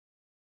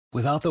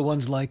Without the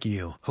ones like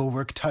you, who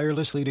work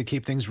tirelessly to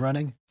keep things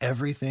running,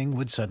 everything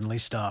would suddenly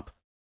stop.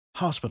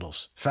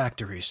 Hospitals,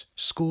 factories,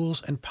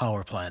 schools, and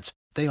power plants,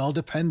 they all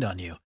depend on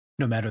you.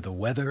 No matter the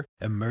weather,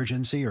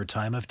 emergency, or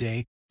time of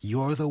day,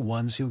 you're the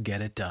ones who get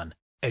it done.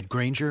 At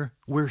Grainger,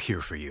 we're here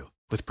for you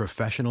with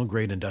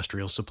professional-grade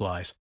industrial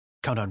supplies.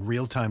 Count on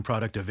real-time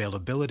product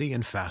availability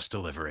and fast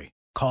delivery.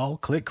 Call,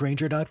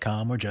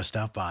 clickgrainger.com, or just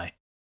stop by.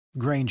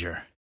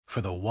 Grainger, for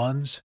the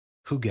ones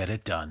who get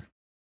it done.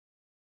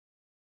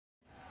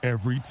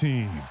 Every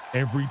team,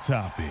 every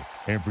topic,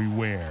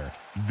 everywhere.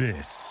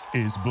 This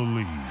is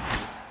Believe.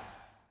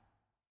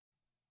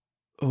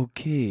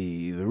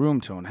 Okay, the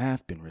room tone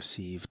hath been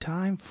received.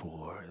 Time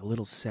for a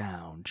little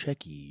sound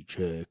checky,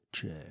 check.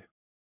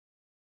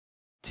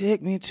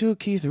 Take me to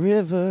Keith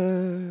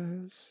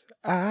Rivers.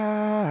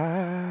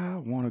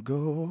 I wanna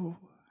go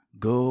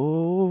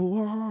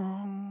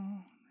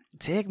on.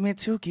 Take me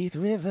to Keith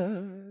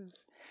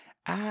Rivers.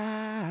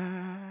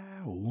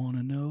 I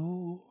wanna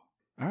know.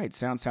 All right,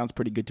 sounds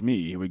pretty good to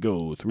me. Here we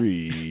go.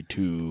 3,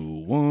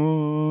 2,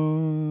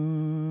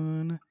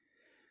 1.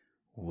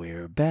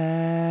 We're back.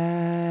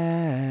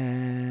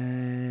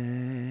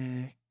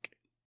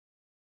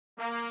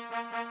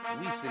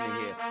 We sitting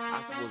here,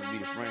 I'm supposed to be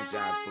the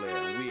franchise player,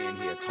 and we in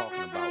here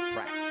talking about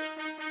practice.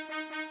 5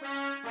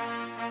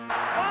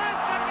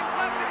 seconds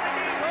left in the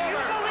game. Do you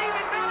believe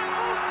in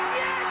miracles?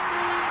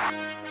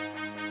 Yes!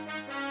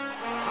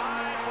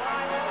 High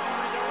fly ball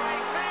into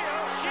right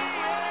field. She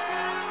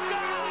is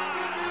gone!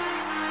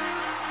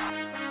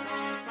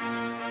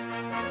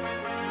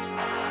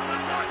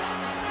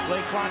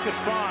 Play clock at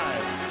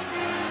 5.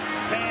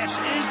 Pass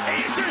is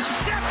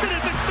intercepted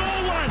at the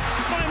goal line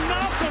by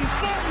Malcolm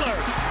Butler.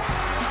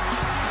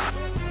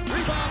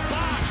 Rebound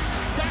box.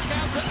 Back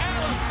out to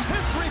Allen.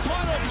 His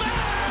three-pointer.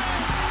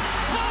 Bang!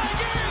 Tie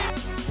game!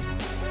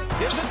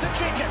 Gives it to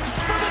Jenkins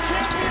for the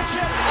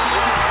championship.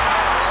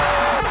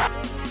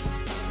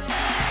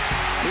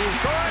 He's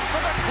going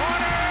for the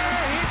corner.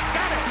 He's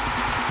got it.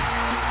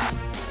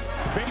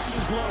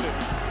 Bases loaded.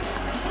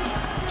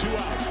 2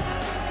 out.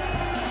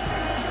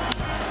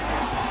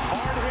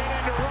 Hard hit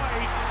into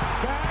right.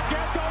 Back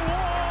at the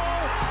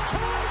wall.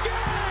 Tie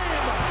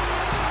game.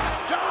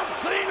 John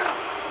Cena.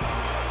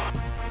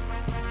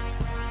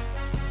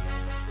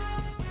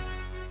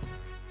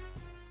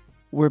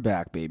 We're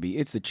back, baby.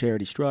 It's the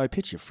Charity Straw.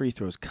 Pitch your free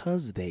throws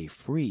cause they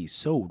free.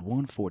 SODE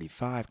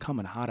 145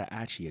 coming hotter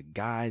at you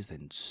guys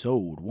than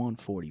SODE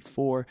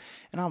 144.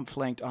 And I'm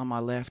flanked on my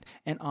left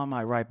and on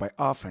my right by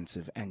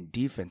offensive and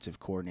defensive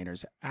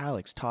coordinators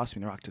Alex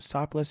Tossing the Rock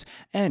Tosopoulos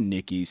and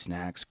Nikki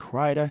Snacks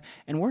Kreider.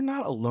 And we're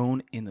not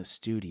alone in the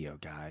studio,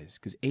 guys,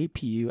 because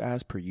APU,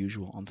 as per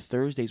usual, on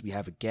Thursdays we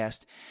have a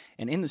guest.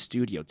 And in the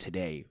studio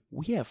today,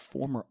 we have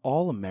former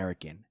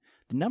All-American,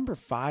 the number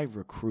 5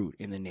 recruit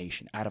in the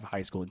nation out of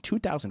high school in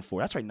 2004.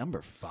 That's right,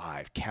 number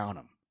 5. Count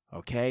them,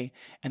 okay?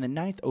 And the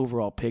 9th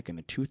overall pick in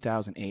the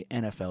 2008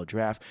 NFL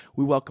Draft.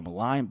 We welcome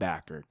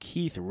linebacker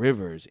Keith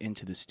Rivers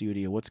into the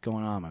studio. What's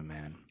going on, my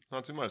man?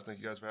 Not too much. Thank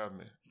you guys for having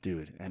me.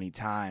 Dude,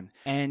 anytime.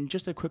 And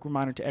just a quick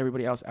reminder to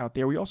everybody else out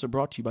there, we also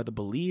brought to you by the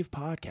Believe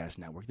Podcast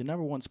Network, the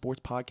number 1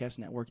 sports podcast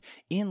network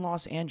in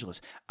Los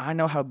Angeles. I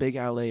know how big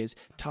LA is.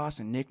 Toss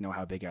and Nick know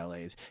how big LA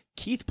is.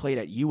 Keith played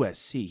at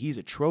USC. He's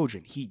a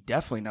Trojan. He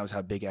definitely knows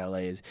how big LA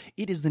is.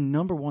 It is the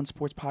number 1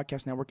 sports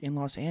podcast network in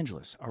Los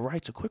Angeles. All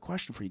right, so quick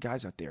question for you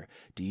guys out there.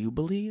 Do you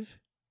believe?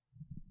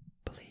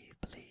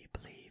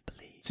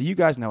 So you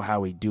guys know how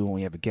we do when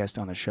we have a guest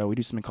on the show. We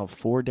do something called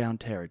 4 Down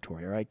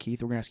Territory. All right,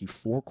 Keith, we're going to ask you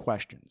 4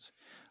 questions.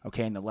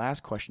 Okay, and the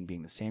last question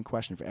being the same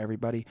question for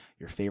everybody,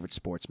 your favorite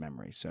sports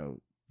memory.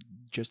 So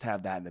just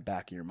have that in the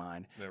back of your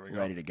mind,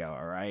 ready to go,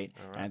 all right?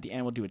 And at the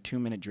end, we'll do a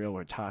 2-minute drill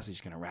where Toss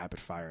is going to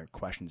rapid fire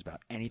questions about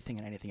anything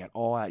and anything at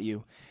all at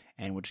you,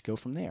 and we'll just go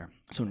from there.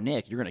 So,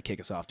 Nick, you're going to kick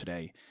us off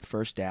today.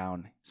 First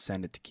down,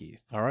 send it to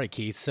Keith. All right,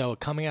 Keith. So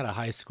coming out of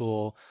high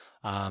school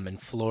in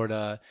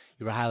Florida,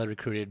 you were highly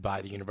recruited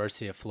by the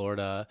University of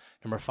Florida,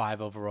 number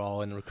 5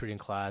 overall in the recruiting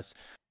class.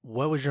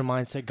 What was your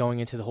mindset going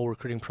into the whole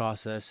recruiting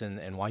process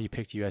and why you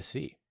picked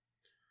USC?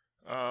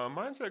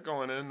 Mindset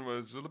going in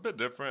was a little bit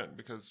different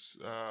because,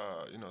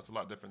 it's a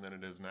lot different than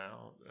it is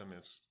now. I mean,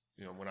 it's,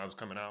 when I was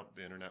coming out,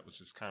 the internet was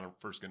just kind of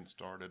first getting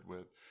started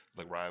with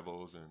like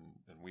Rivals and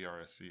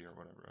WeRSC or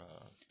whatever.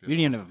 We didn't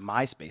even have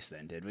MySpace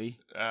then, did we?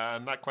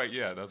 Not quite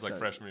yet. That was like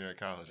freshman year in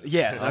college.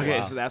 Yeah, okay,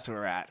 wow. So that's where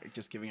we're at.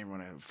 Just giving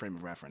everyone a frame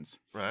of reference.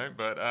 Right,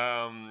 but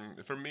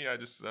for me, I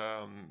just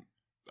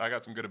I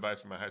got some good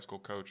advice from my high school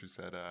coach who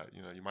said,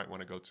 you might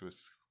want to go to a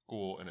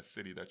school in a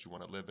city that you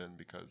want to live in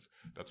because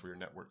that's where your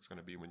network's going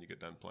to be when you get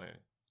done playing.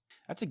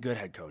 That's a good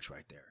head coach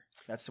right there.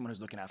 That's someone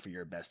who's looking out for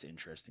your best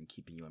interest and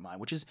keeping you in mind,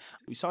 which is,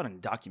 we saw it in a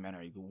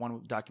documentary.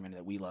 One documentary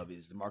that we love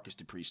is the Marcus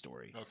Dupree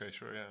story. Okay,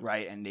 sure, yeah.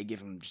 Right, and they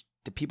give him,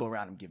 the people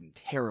around him give him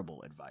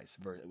terrible advice,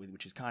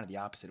 which is kind of the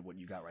opposite of what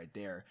you got right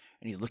there.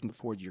 And he's looking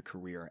forward to your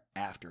career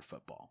after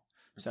football.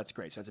 So that's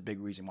great. So that's a big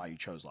reason why you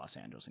chose Los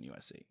Angeles and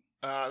USC.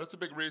 That's a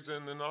big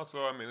reason. And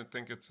also, I mean, I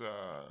think it's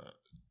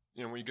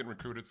you know, when you get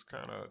recruited,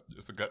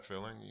 it's a gut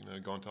feeling. You know,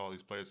 you go into all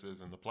these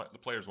places, and the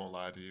players won't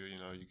lie to you. You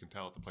know, you can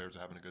tell if the players are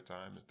having a good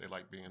time, if they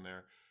like being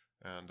there,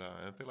 and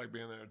if they like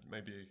being there,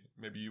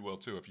 maybe you will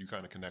too if you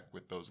kind of connect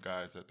with those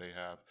guys that they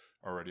have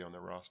already on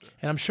their roster.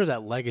 And I'm sure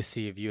that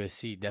legacy of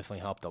USC definitely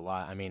helped a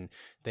lot. I mean,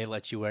 they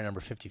let you wear number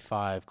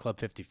 55, Club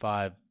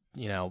 55.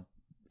 You know,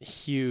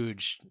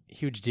 huge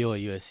deal at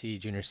USC.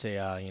 Junior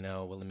Seau, you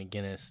know, Willie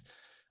McGinnis.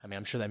 I mean,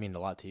 I'm sure that meant a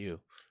lot to you.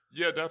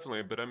 Yeah,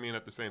 definitely. But I mean,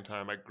 at the same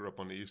time, I grew up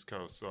on the East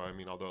Coast, so I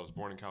mean, although I was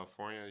born in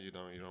California, you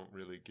don't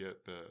really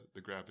get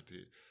the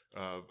gravity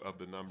of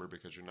the number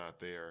because you're not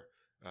there.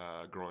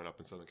 Growing up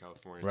in Southern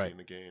California, right. Seeing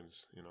the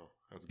games, you know,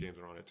 as the games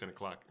are on at 10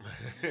 o'clock.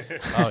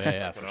 Oh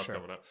yeah, when I was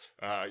coming up.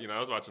 You know, I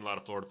was watching a lot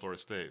of Florida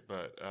State,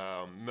 but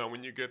no,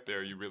 when you get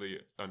there, you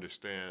really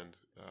understand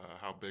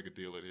how big a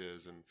deal it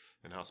is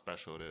and how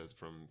special it is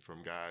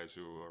from guys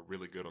who are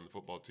really good on the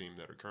football team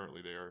that are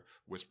currently there,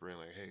 whispering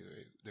like, "Hey,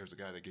 there's a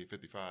guy that gave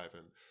 55,"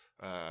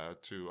 and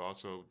to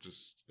also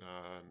just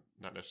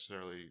not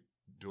necessarily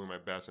doing my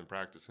best in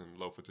practice and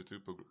Lofa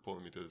Tatupu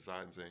pulling me to the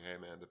side and saying, "Hey,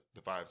 man,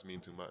 the fives mean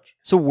too much."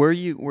 So were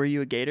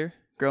you a Gator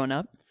growing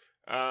up?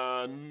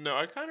 No,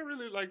 I kind of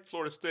really liked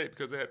Florida State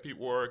because they had Pete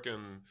Warwick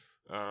and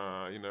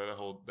you know,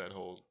 that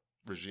whole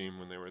regime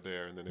when they were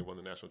there, and then they won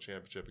the national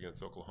championship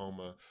against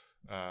Oklahoma.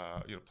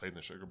 You know, played in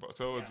the Sugar Bowl.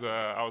 So it's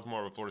I was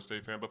more of a Florida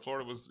State fan, but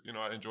Florida was, you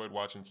know, I enjoyed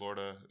watching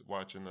Florida,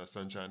 watching the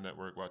Sunshine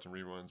Network, watching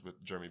reruns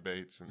with Jeremy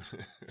Bates. And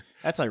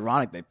that's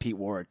ironic that Pete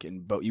Warwick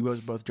and you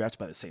guys both drafted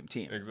by the same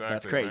team. Exactly,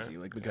 that's crazy.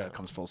 man. Like the guy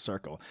comes full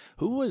circle.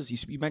 Who was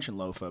you mentioned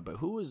Lofa, but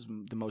who was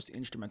the most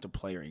instrumental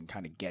player in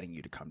kind of getting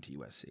you to come to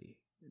USC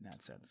in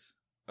that sense?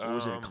 Or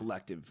was it a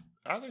collective?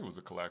 I think it was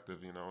a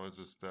collective. You know, it was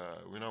just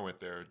when I went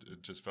there,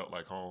 it just felt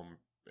like home.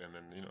 And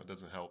then, you know, it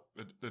doesn't help.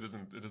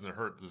 It doesn't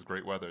hurt this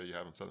great weather you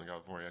have in Southern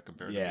California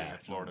compared to being in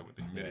Florida with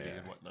the humidity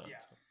and whatnot. Yeah.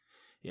 So.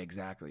 Yeah,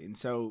 exactly. And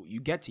so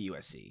you get to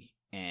USC,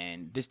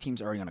 and this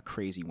team's already on a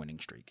crazy winning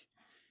streak.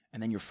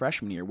 And then your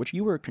freshman year, which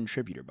you were a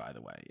contributor, by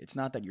the way. It's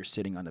not that you're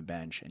sitting on the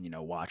bench and, you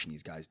know, watching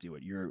these guys do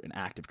it. You're an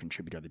active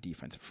contributor on the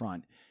defensive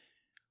front.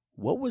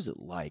 What was it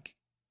like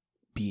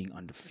being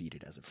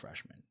undefeated as a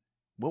freshman?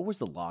 What was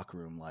the locker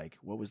room like?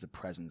 What was the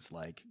presence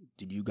like?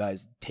 Did you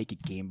guys take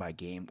it game by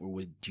game,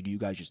 or did you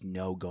guys just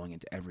know going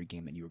into every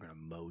game that you were going to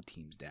mow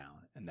teams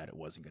down and that it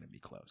wasn't going to be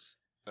close?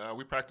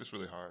 We practiced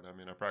really hard. I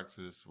mean, our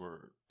practices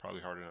were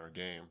probably harder than our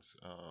games.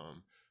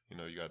 You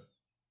know, you got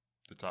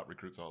the top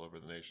recruits all over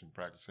the nation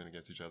practicing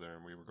against each other,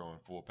 and we were going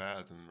full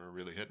pads and we were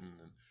really hitting.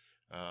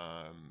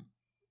 And,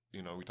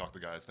 you know, we talk to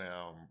guys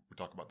now, and we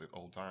talk about the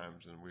old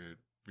times, and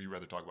we'd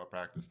rather talk about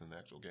practice than the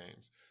actual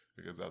games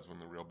because that's when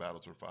the real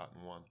battles were fought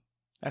and won.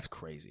 That's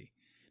crazy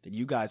that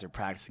you guys are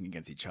practicing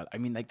against each other. I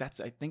mean, like I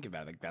think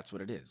about it, like that's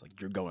what it is.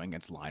 Like you're going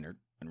against Leinart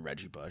and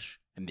Reggie Bush,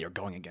 and they're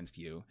going against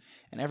you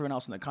and everyone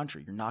else in the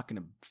country. You're not going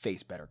to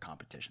face better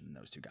competition than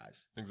those two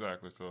guys.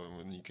 Exactly. So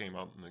when you came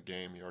out in the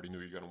game, you already knew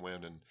you were going to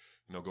win. And,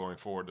 you know, going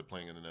forward to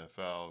playing in the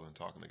NFL and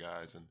talking to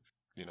guys and,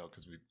 you know,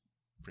 because we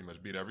pretty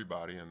much beat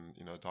everybody and,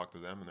 you know, talk to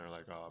them and they're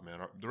like, "Oh man,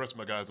 the rest of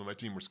my guys on my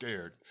team were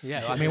scared."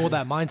 Yeah, I mean, well,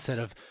 that mindset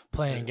of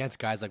playing against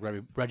guys like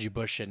Reggie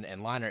Bush and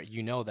Leinart,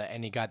 you know that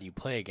any guy that you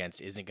play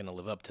against isn't going to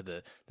live up to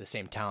the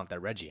same talent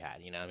that Reggie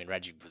had. You know, I mean,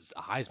 Reggie was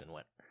a Heisman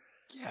winner.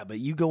 Yeah, but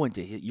you go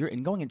into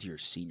going into your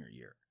senior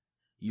year,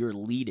 you're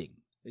leading.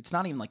 It's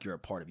not even like you're a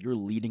part of it. You're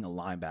leading a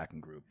linebacking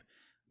group.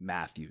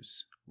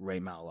 Matthews, Ray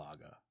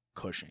Malaga,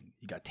 Cushing.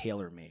 You got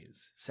Taylor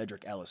Mays,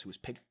 Cedric Ellis, who was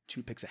picked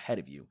 2 picks ahead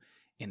of you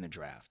in the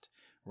draft.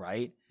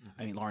 Right?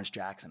 Mm-hmm. I mean, Lawrence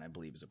Jackson, I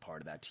believe, is a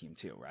part of that team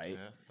too, right?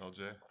 Yeah,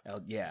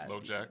 LJ. Yeah. Low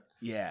Jack.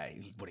 Yeah.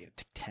 He had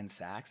 10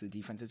 sacks, a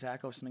defensive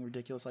tackle, or something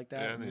ridiculous like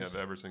that. Yeah, and you have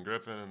Everson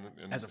Griffin.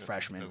 As a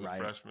freshman, as right? As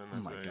a freshman.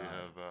 Oh my God. You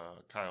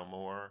have Kyle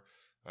Moore.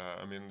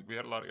 I mean, we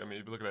had a lot of – I mean,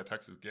 if you look at that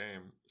Texas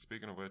game,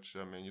 speaking of which,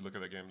 I mean, you look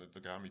at that game,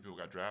 look how many people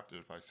got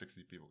drafted. Probably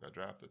 60 people got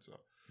drafted. So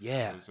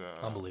yeah. It was,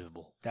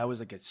 unbelievable. That was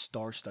like a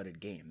star-studded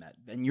game.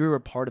 And you're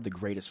a part of the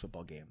greatest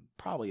football game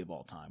probably of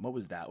all time. What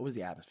was that? What was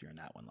the atmosphere in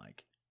that one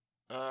like?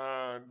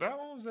 That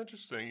one was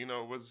interesting. You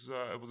know, it was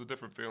a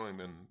different feeling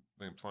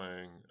than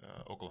playing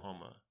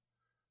Oklahoma,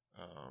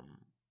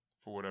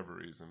 for whatever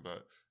reason.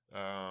 But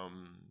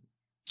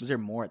was there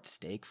more at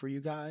stake for you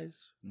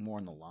guys? More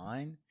on the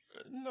line?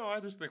 No, I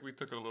just think we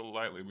took it a little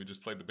lightly. We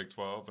just played the Big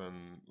 12,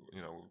 and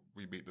you know,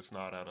 we beat the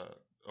snot out of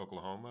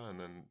Oklahoma, and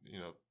then you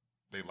know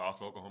they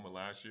lost Oklahoma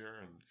last year,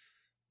 and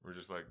we're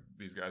just like,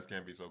 these guys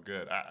can't be so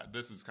good.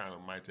 This is kind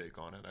of my take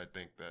on it. I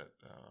think that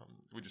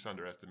we just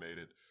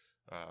underestimated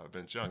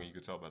Vince Young. You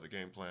could tell by the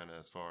game plan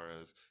as far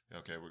as,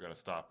 okay, we're going to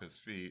stop his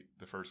feet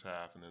the first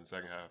half, and then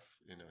second half,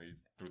 you know, he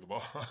threw the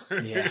ball.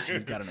 Yeah,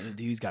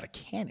 he's got a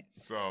cannon.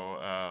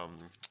 So,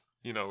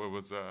 you know, it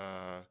was,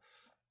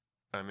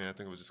 I mean, I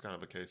think it was just kind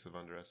of a case of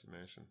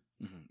underestimation.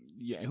 Mm-hmm.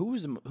 Yeah, who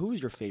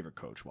was your favorite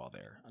coach while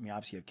there? I mean,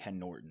 obviously you have Ken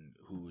Norton,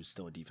 who is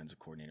still a defensive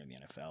coordinator in the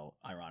NFL,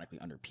 ironically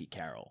under Pete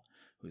Carroll,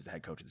 who's the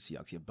head coach of the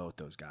Seahawks. You have both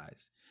those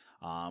guys.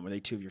 Were they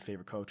two of your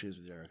favorite coaches?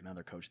 Was there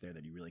another coach there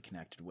that you really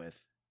connected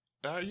with?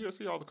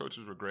 USC, all the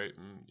coaches were great,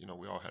 and you know,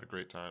 we all had a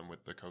great time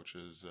with the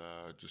coaches.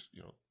 Just,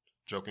 you know,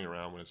 joking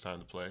around when it's time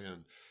to play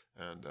and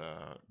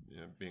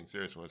being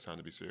serious when it's time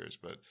to be serious.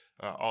 But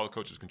all the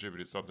coaches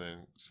contributed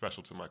something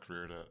special to my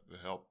career to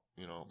help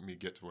me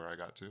get to where I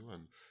got to,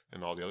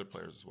 and all the other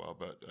players as well.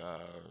 But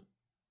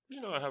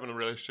having a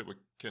relationship with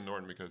Ken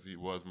Norton because he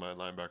was my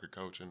linebacker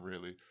coach and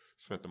really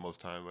spent the most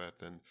time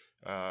with. And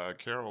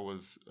Carroll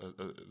was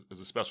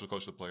a special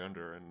coach to play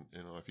under, and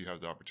if you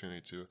have the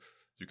opportunity to,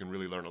 you can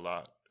really learn a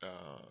lot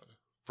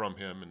from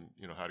him, and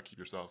how to keep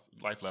yourself,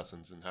 life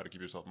lessons, and how to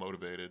keep yourself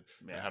motivated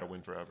and how to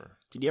win forever.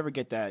 Did you ever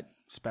get that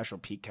special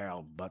Pete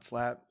Carroll butt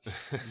slap?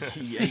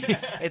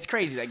 It's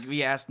crazy. Like,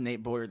 we asked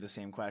Nate Boyer the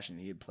same question.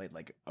 He had played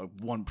like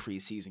one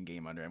preseason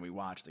game under, and we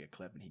watched like a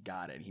clip, and he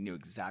got it. And he knew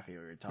exactly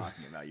what we were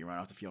talking about. You run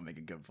off the field, make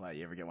a good play.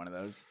 You ever get one of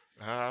those?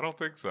 I don't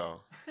think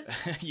so.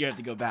 You have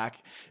to go back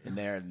in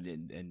there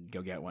and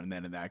go get one, and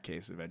then in that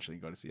case, eventually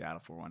go to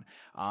Seattle for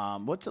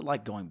one. What's it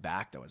like going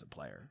back though as a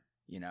player?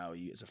 You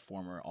as a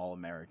former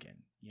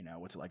All-American.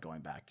 What's it like going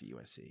back to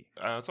USC?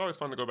 It's always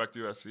fun to go back to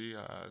USC.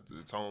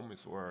 It's home.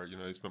 It's where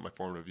I spent my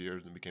formative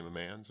years and became a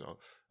man. So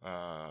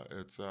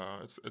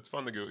it's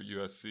fun to go to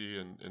USC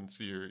and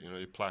see your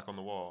plaque on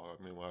the wall.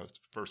 I mean, when I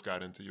first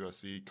got into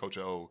USC, Coach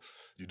O,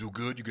 you do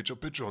good, you get your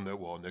picture on that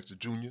wall next to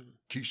Junior,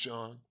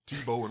 Keyshawn,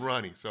 Tebow, and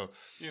Ronnie. So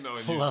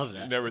Love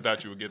that. You never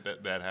thought you would get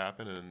that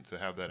happen, and to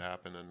have that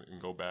happen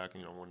and go back.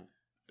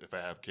 If I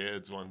have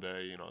kids one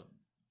day,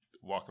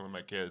 walking with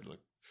my kid, like.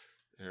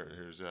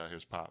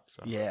 Here's Pop.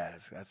 So. Yeah,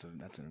 that's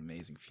an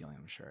amazing feeling,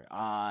 I'm sure.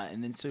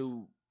 And then,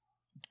 so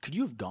could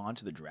you have gone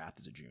to the draft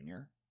as a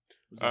junior?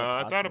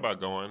 I thought about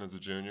going as a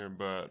junior,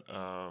 but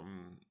I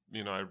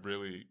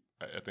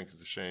think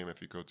it's a shame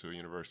if you go to a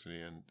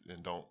university and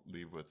don't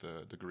leave with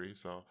a degree.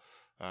 So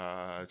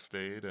I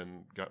stayed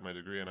and got my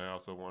degree, and I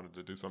also wanted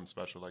to do something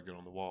special, like get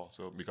on the wall,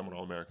 so become an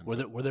All-American.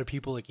 Were there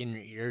people like in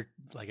your ear,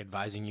 like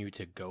advising you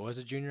to go as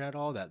a junior at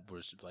all? That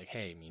was like,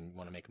 hey, you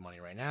want to make money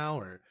right now,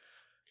 or?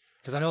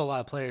 Because I know a lot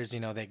of players,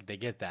 they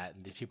get that,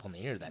 and there's people in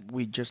the ear that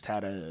we just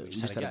had a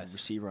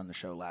receiver on the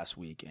show last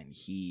week, and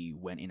he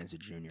went in as a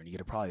junior, and he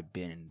could have probably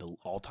been the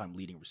all-time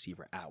leading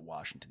receiver at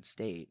Washington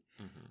State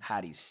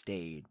had he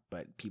stayed.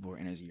 But people were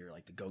in his ear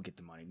like to go get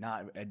the money,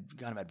 not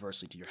kind of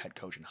adversely to your head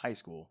coach in high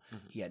school.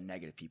 He had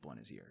negative people in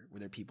his ear. Were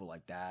there people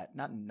like that?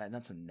 Not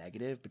so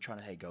negative, but trying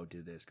to go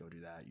do this, go do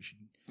that. You should.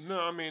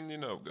 No, I mean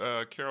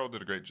Carroll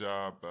did a great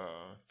job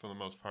for the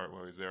most part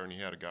while he was there, and he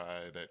had a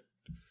guy that.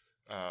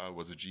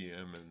 Was a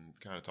GM and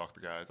kind of talked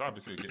to guys.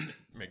 Obviously,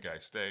 make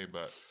guys stay,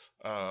 but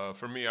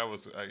for me,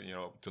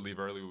 to leave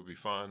early would be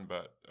fun.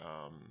 But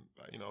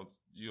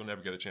you'll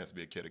never get a chance to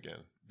be a kid again.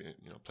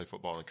 Play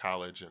football in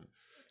college, and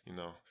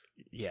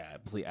Yeah,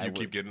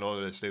 keep getting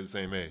older to stay the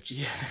same age.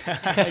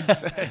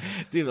 Yeah,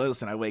 dude.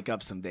 Listen, I wake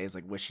up some days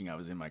like wishing I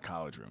was in my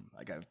college room.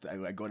 Like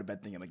I go to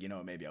bed thinking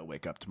like, maybe I'll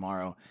wake up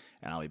tomorrow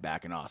and I'll be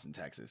back in Austin,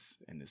 Texas,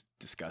 in this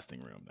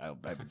disgusting room.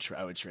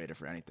 I would trade it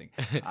for anything.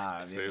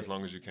 Stay as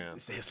long as you can.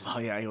 Stay as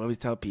long. Yeah, I always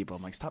tell people,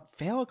 I'm like,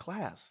 fail a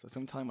class. That's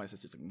what I'm telling my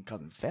sisters, like,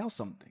 cousin, fail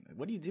something. Like,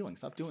 what are you doing?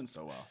 Stop doing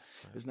so well.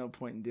 There's no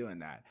point in doing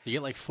that. You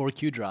get like 4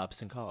 Q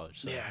drops in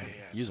college. So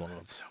use one of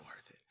them. It's so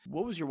worth it.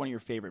 What was one of your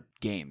favorite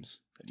games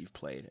that you've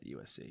played at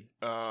USC?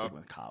 Sticking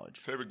with college.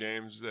 Favorite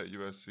games at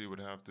USC would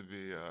have to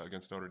be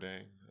against Notre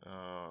Dame,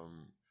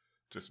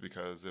 just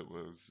because it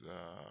was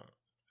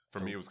for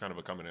me it was kind of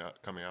a coming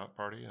out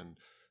party, and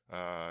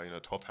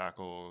 12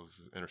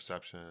 tackles,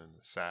 interception,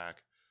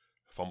 sack,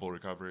 fumble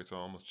recovery. So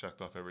I almost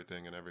checked off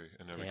everything in every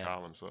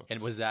column. So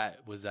and was that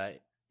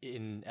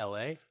in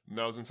LA?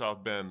 No, it was in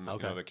South Bend.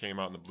 Okay. They came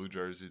out in the blue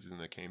jerseys and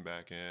they came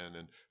back in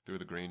and threw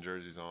the green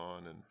jerseys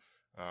on, and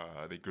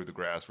they grew the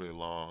grass really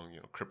long.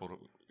 Crippled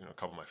a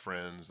couple of my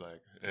friends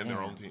in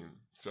their own team.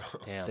 So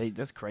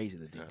that's crazy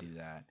that they do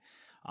that.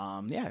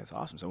 It's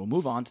awesome. So we'll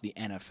move on to the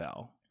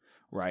NFL.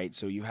 Right,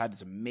 so you had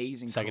this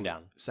amazing second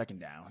down.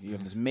 You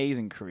have this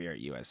amazing career at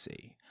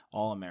USC,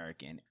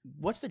 All-American.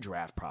 What's the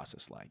draft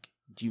process like?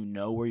 Do you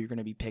know where you're going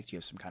to be picked? Do you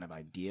have some kind of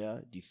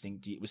idea? Do you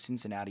think was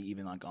Cincinnati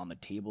even like on the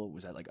table?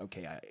 Was that like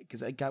okay?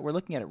 Because we're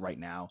looking at it right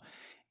now,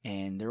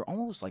 and they're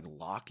almost like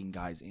locking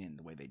guys in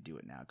the way they do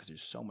it now because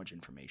there's so much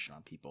information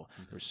on people.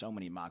 Mm-hmm. There's so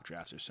many mock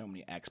drafts. There's so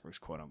many experts,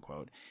 quote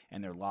unquote,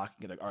 and they're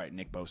locking it like, all right,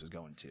 Nick Bosa's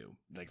going 2.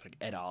 Like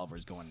Ed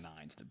Oliver's going 9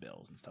 to the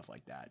Bills and stuff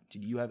like that.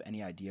 Did you have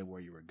any idea where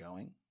you were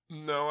going?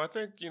 No, I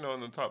think, in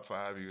the top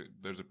 5,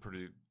 there's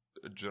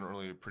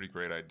generally a pretty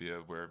great idea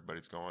of where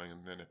everybody's going. And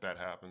then if that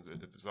happens,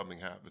 if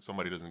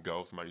somebody doesn't go,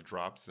 if somebody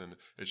drops, then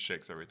it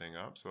shakes everything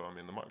up. So, I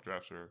mean, the mock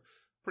drafts are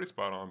pretty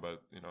spot on,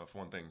 but, if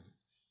one thing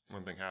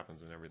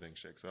happens, then everything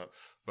shakes up.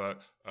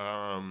 But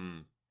I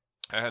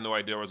had no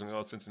idea where I was going to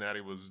go.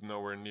 Cincinnati was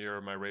nowhere near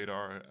my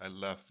radar. I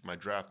left my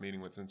draft meeting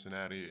with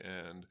Cincinnati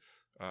and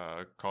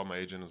called my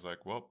agent and was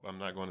like, well, I'm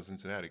not going to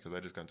Cincinnati because I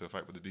just got into a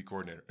fight with the D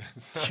coordinator.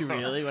 So,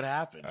 really? What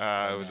happened?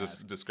 It was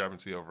just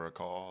discrepancy over a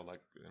call.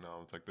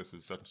 It's like, this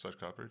is such and such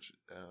coverage.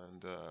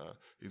 And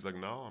he's like,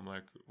 no. I'm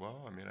like,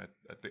 well, I mean,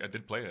 I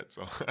did play it.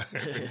 So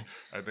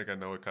I think I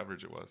know what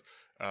coverage it was.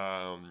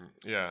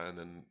 And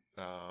then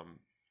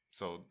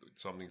so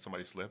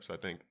somebody slips. I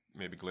think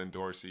maybe Glenn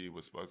Dorsey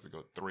was supposed to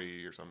go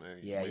 3 or something.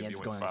 Yeah, maybe he ends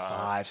up going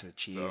 5 to the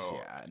Chiefs.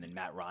 Yeah, and then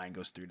Matt Ryan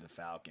goes through to the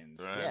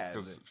Falcons. Right, yeah,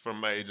 because from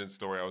my agent's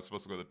story, I was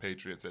supposed to go to the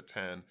Patriots at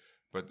 10.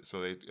 But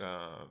so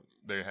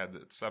they had the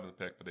 7th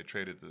pick, but they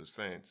traded to the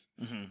Saints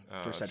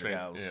for Cedric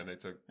Ells. Yeah, and they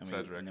took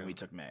Cedric. And then we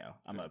took Mayo.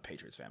 I'm a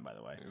Patriots fan, by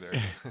the way.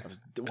 I was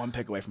 1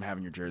 pick away from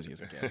having your jersey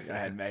as a kid. I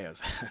had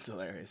Mayo's. That's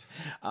hilarious.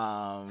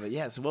 But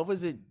yeah, so what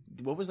was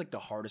like the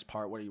hardest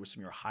part? What were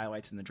some of your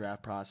highlights in the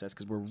draft process?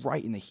 Because we're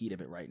right in the heat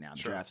of it right now.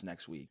 The draft's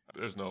next week.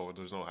 There's no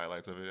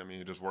highlights of it. I mean,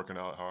 you're just working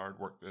out hard,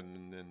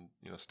 and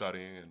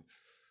studying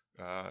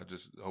and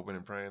just hoping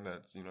and praying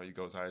that you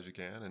go as high as you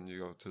can and you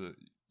go to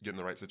get in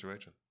the right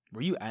situation.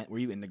 Were you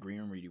in the green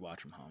room or did you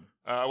watch from home?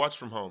 I watched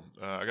from home.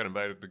 I got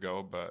invited to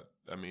go, but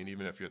I mean,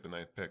 even if you're at the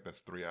 9th pick, that's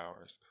 3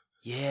 hours.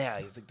 Yeah,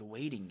 it's like the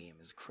waiting game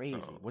is crazy.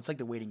 So, what's like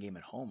the waiting game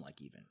at home like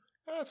even?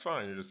 That's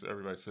fine. You're just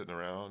everybody's sitting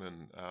around,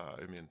 and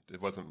I mean,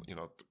 it wasn't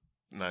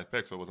 9th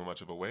pick, so it wasn't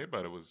much of a wait,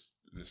 but it was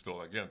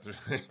still again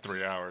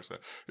 3 hours. So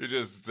you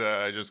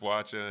just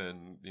watch it,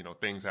 and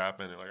things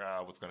happen. You're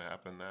like, what's going to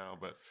happen now?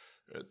 But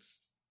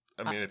it's.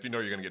 I mean, if you know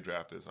you're going to get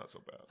drafted, it's not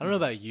so bad. I don't know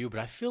about you, but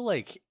I feel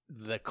like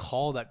the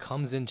call that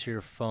comes into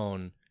your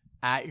phone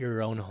at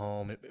your own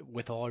home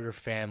with all your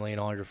family and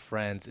all your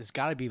friends, it's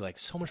got to be like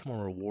so much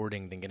more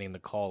rewarding than getting the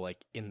call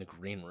like in the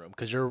green room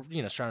because you're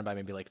surrounded by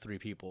maybe like 3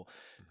 people.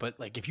 But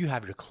like if you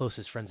have your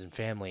closest friends and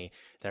family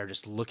that are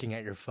just looking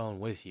at your phone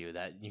with you,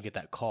 that you get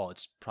that call,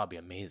 it's probably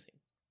amazing.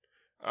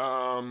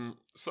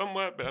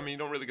 Somewhat, but I mean, you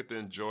don't really get to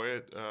enjoy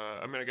it.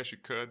 I mean, I guess you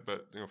could,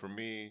 but for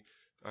me,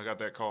 I got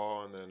that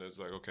call, and then it's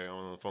like, okay, I'm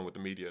on the phone with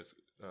the media.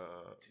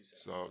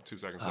 2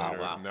 seconds later,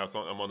 wow. Now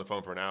I'm on the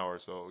phone for an hour,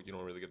 so you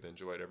don't really get to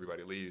enjoy it.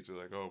 Everybody leaves. You're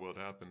like, oh, well, it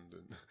happened.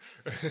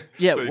 And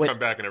yeah. So you come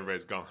back and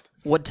everybody's gone.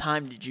 What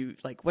time do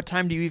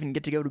you even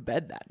get to go to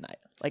bed that night?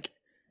 Like,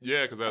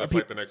 yeah, because I had a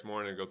flight the next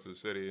morning and go to the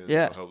city and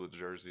help with the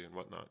jersey and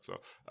whatnot. So,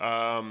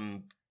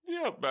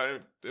 yeah,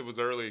 but it was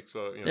early,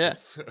 so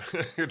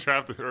you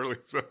drafted early.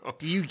 So,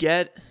 do you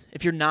get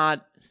if you're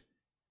not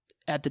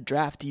at the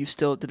draft?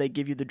 Do they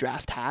give you the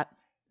draft hat?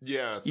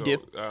 Yeah, so you do?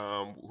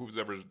 Who's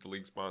ever the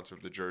league sponsor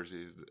of the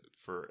jerseys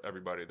for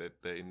everybody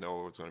that they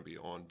know it's going to be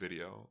on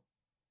video,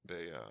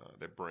 they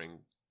bring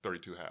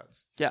 32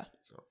 hats. Yeah,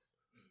 so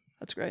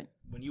that's great.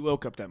 When you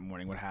woke up that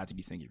morning, what hat did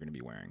you think you're going to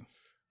be wearing?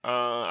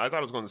 I thought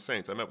I was going to the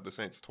Saints. I met with the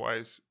Saints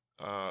twice.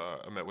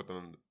 I met with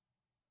them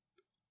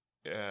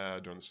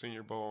during the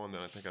Senior Bowl, and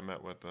then I think I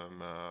met with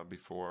them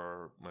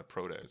before my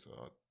pro day. So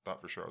I thought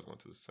for sure I was going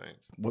to the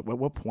Saints.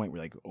 What point were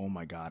you like, oh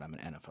my God, I'm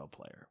an NFL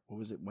player? What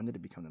was it? When did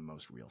it become the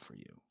most real for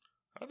you?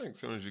 I think as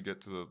soon as you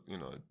get to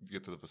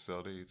the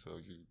facility, so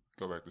you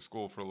go back to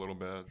school for a little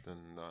bit,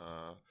 and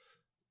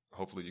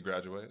hopefully you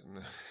graduate,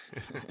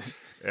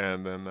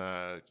 and then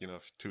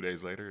 2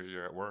 days later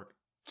you're at work.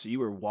 So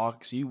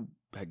you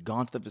had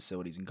gone to the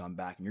facilities and gone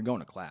back, and you're going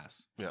to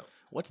class. Yeah.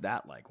 What's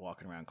that like,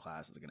 walking around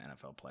class as like an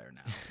NFL player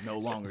now?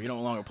 You no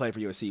longer play for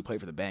USC, you play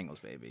for the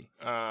Bengals, baby.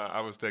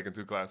 I was taking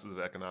 2 classes of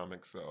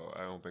economics, so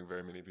I don't think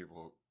very many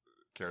people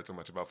cared so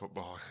much about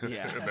football and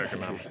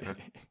economics.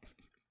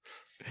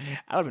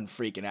 I would have been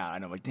freaking out. I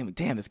know, like,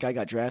 damn, this guy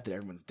got drafted.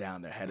 Everyone's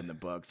down, their head in the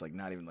books, like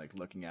not even like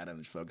looking at him,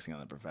 just focusing on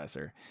the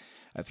professor.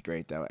 That's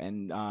great though.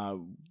 And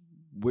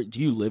where do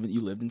you live? You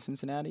lived in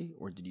Cincinnati,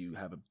 or did you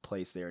have a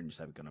place there and just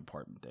have an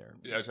apartment there?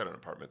 Yeah, I just had an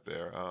apartment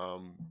there.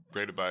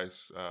 Great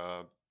advice.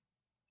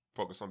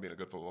 Focus on being a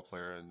good football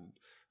player and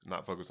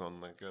not focus on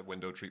like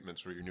window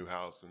treatments for your new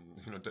house and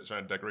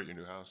trying to decorate your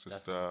new house.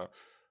 Just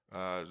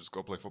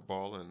go play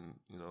football and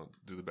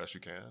do the best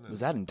you can. Was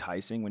that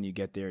enticing when you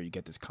get there? You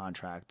get this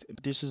contract.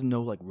 This is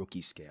no like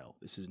rookie scale.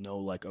 This is no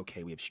like,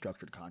 okay, we have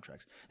structured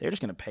contracts. They're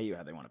just going to pay you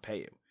how they want to pay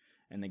you.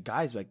 And the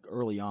guys like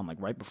early on, like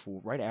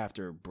right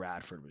after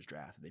Bradford was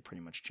drafted, they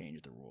pretty much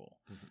changed the rule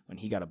when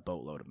he got a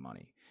boatload of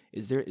money.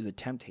 Is a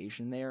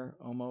temptation there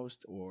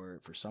almost, or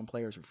for some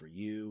players, or for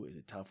you, is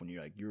it tough when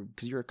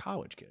because you're a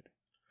college kid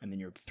and then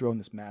you're throwing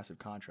this massive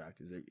contract?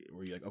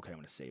 Where you're like, okay, I'm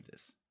going to save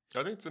this?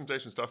 I think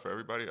temptation's tough for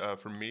everybody.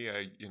 For me,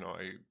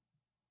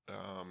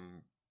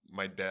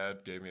 my dad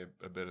gave me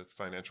a bit of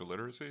financial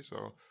literacy,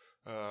 so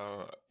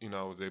I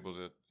was able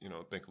to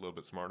think a little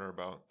bit smarter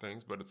about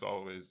things. But it's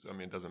always,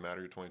 it doesn't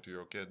matter. You're a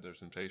 22-year-old kid. There's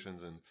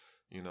temptations, and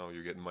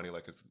you're getting money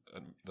like it's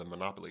the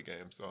Monopoly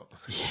game. So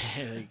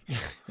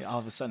all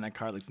of a sudden that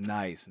card looks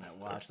nice, and that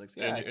watch looks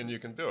and you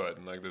can do it,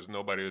 and like there's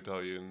nobody to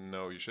tell you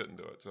no, you shouldn't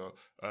do it. So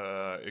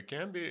it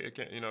can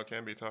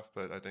be tough,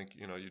 but I think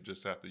you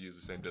just have to use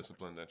the same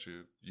discipline that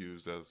you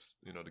use as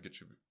to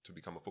get you to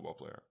become a football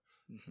player.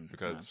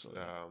 Because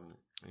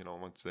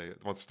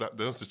once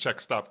the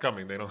checks stop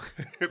coming, they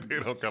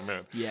don't come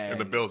in. Yeah,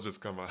 and the bills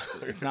just come out.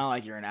 It's not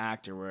like you're an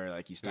actor where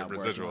like you stop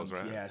working. Residuals,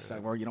 right? Yeah,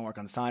 stop work. You don't work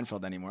on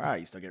Seinfeld anymore. All right,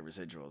 you still get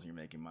residuals. You're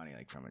making money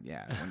like from it.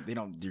 Yeah, they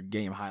don't. Your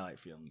game highlight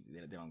film.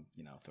 They don't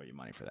throw you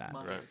money for that.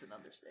 Money is an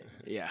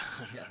understatement. Yeah,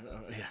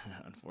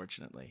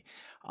 unfortunately.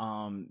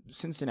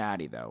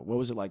 Cincinnati though, what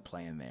was it like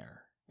playing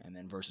there, and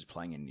then versus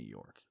playing in New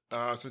York?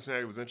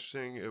 Cincinnati was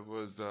interesting. It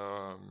was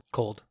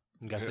cold.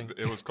 I'm guessing.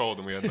 It was cold,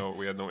 and we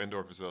had no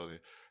indoor facility.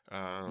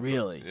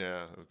 Really? So,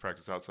 yeah, we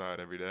practice outside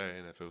every day,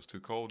 and if it was too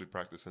cold, we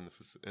practice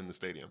in the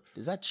stadium.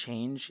 Does that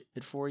change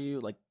it for you?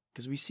 Like,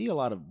 because we see a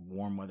lot of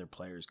warm weather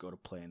players go to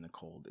play in the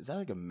cold. Is that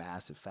like a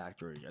massive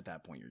factor? Or at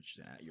that point,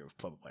 you're a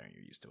football player and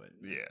you're used to it?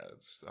 Yeah,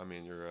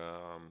 you're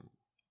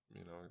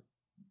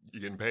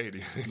you're getting paid.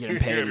 You're getting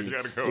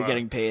paid. You're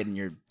getting paid, and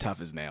you're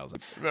tough as nails.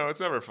 No, it's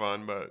never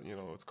fun, but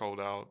it's cold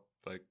out.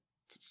 Like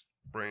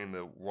spraying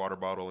the water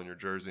bottle in your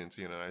jersey and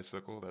seeing an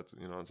icicle. That's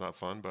it's not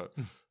fun, but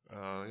you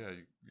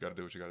got to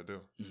do what you got to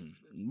do.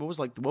 Mm-hmm.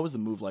 What was the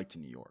move like to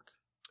New York?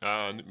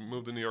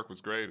 Move to New York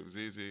was great. It was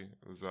easy.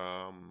 It was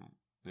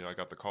I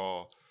got the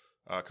call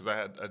because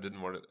I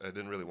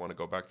didn't really want to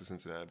go back to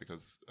Cincinnati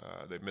because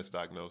they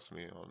misdiagnosed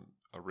me on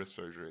a wrist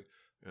surgery,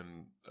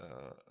 and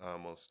I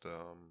almost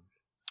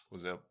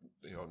was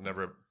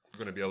never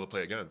going to be able to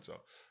play again. So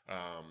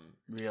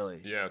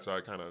really, yeah. So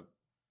I kind of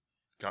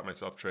got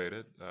myself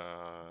traded.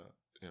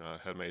 I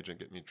had my agent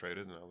get me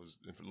traded, and I was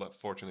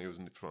fortunately it was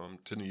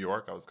to New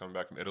York. I was coming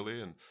back from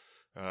Italy, and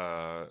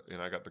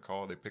I got the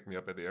call. They picked me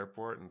up at the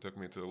airport and took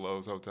me to the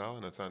Lowe's Hotel,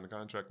 and I signed the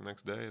contract the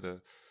next day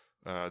to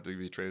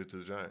be traded to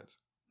the Giants.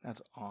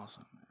 That's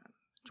awesome, man.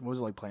 What was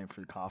it like playing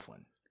for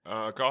Coughlin?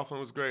 Coughlin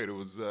was great. It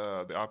was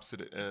the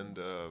opposite end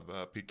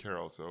of Pete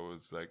Carroll, so it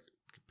was like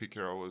Pete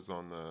Carroll was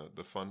on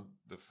the fun,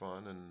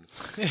 and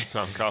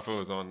Tom Coughlin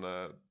was on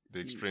the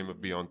extreme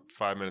of being on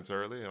 5 minutes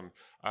early.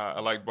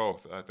 I like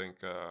both. I think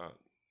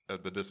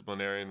the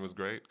disciplinarian was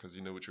great because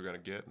you knew what you were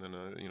going to get. And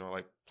then, I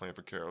like playing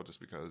for Carroll just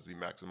because he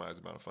maximized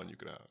the amount of fun you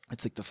could have.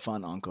 It's like the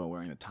fun uncle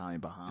wearing the Tommy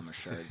Bahama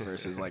shirt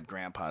versus like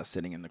grandpa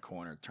sitting in the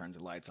corner, turns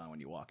the lights on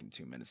when you walk in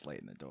 2 minutes late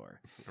in the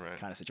door. Right.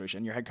 Kind of situation.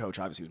 And your head coach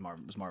obviously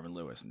was Marvin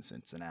Lewis in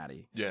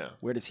Cincinnati. Yeah.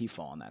 Where does he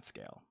fall on that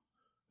scale?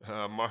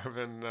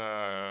 Marvin's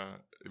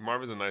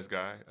a nice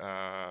guy.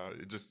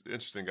 Just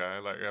interesting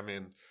guy.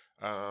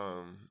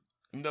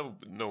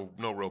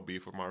 No real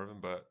beef with Marvin,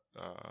 but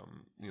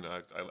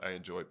I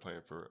enjoyed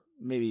playing for.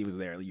 Maybe he was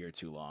there a year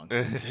too long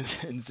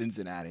in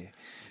Cincinnati.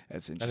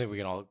 That's interesting. I think we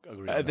can all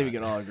agree. We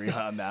can all agree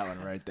on that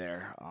one right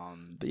there.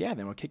 But yeah,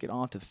 then we'll kick it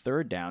on to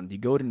third down. You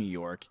go to New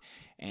York,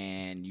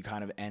 and you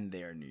kind of end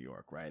there in New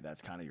York, right?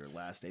 That's kind of your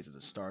last days as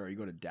a starter. You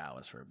go to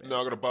Dallas for a bit.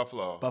 No, I go to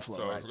Buffalo.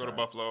 So right, I go to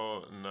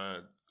Buffalo, and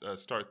I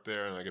start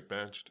there, and I get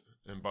benched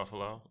in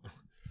Buffalo.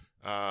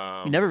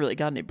 You never really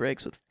got any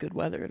breaks with good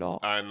weather at all.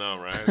 I know,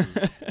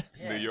 right?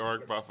 New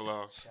York,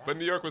 Buffalo. But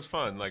New York was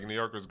fun. Like, New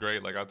York was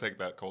great. Like, I'll take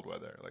that cold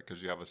weather. Like,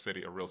 because you have a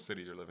real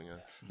city you're living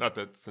in. Not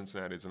that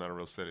Cincinnati is not a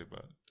real city,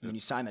 but. And you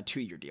signed a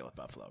 2-year deal with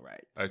Buffalo,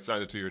 right? I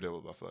signed a 2-year deal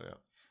with Buffalo, yeah.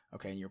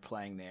 Okay, and you're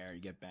playing there, you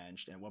get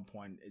benched. And at one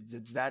point,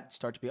 does that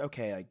start to be,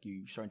 okay, like,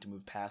 you starting to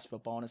move past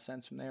football in a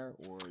sense from there?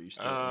 Or are you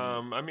still?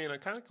 I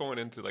kind of going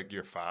into, like,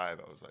 year 5,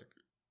 I was like,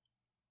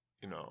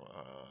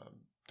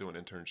 doing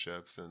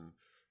internships and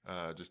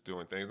just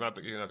doing things. Not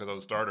that, because I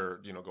was a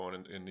starter,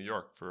 going in New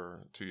York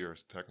for 2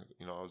 years. Technically,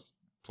 I was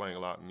playing a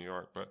lot in New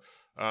York. But,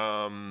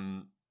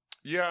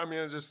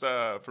 it's just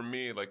for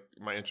me, like,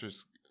 my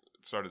interest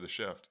started to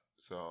shift.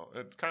 So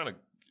it's kind of,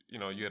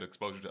 you had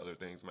exposure to other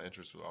things. My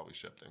interest was always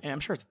shifting. And I'm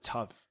sure it's a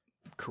tough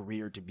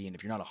career to be in.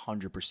 If you're not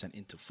 100%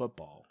 into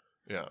football,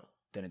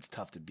 then it's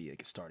tough to be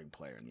like a starting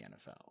player in the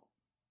NFL.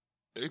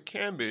 It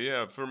can be,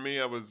 yeah. For me,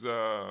 I was,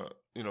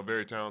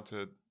 very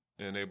talented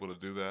and able to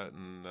do that.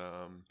 And,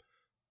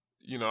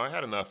 I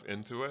had enough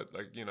into it.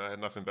 Like, I had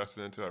enough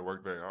invested into it. I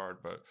worked very hard.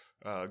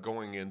 But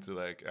going into,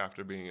 like,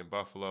 after being in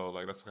Buffalo,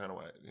 like, that's kind of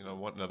why,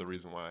 another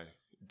reason why I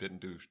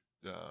didn't do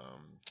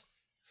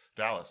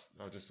Dallas.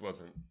 I just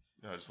wasn't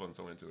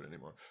so into it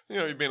anymore.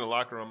 You'd be in the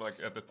locker room, like,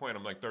 at the point,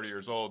 I'm like 30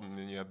 years old, and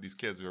then you have these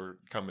kids who are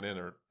coming in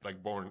or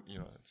like born,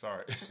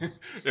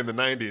 in the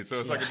 90s. So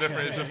it's like a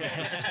different, it's just.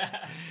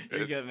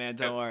 You're good, man.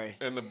 Don't worry.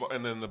 And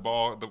then the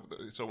ball,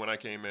 so when I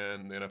came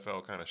in, the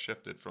NFL kind of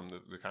shifted from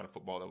the kind of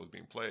football that was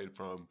being played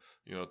from,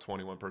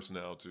 21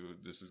 personnel to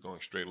this is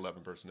going straight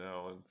 11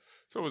 personnel. And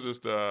so it was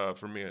just,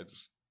 for me,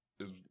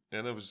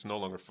 and it was just no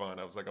longer fun.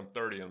 I was like, I'm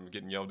 30, I'm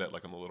getting yelled at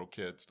like I'm a little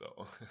kid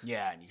still.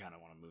 Yeah, and you kind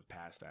of want to move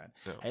past that.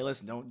 Yeah. Hey,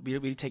 listen,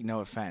 we take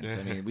no offense.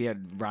 I mean, we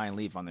had Ryan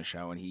Leaf on the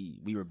show, and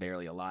we were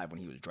barely alive when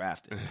he was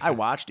drafted. I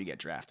watched you get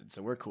drafted,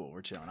 so we're cool.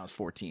 We're chilling. I was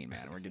 14,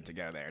 man. We're good to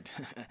go there.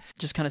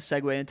 Just kind of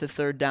segue into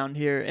third down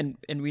here,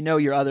 and we know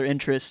your other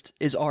interest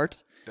is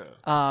art.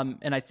 Yeah.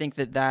 And I think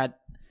that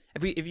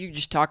if you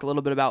just talk a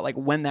little bit about like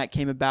when that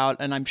came about,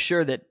 and I'm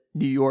sure that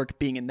New York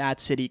being in that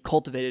city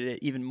cultivated it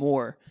even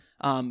more.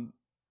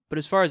 But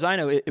as far as I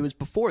know, it was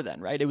before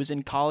then, right? It was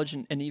in college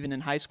and even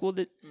in high school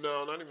that.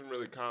 No, not even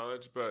really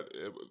college, but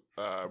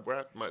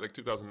like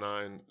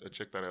 2009, a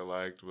chick that I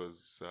liked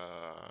was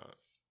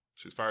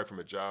she was fired from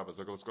a job. I was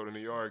like, let's go to New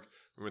York.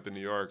 We went to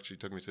New York. She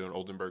took me to an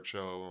Oldenburg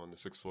show on the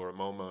 6th floor of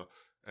MoMA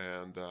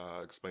and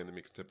explained to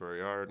me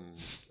contemporary art, and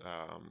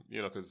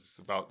because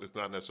it's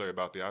not necessarily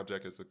about the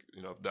object. It's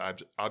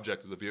the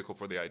object is a vehicle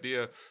for the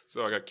idea.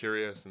 So I got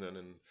curious, and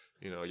then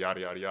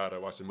yada yada yada. I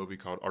watched a movie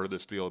called Art of the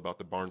Steal about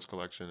the Barnes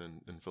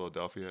collection in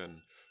Philadelphia,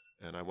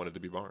 and I wanted to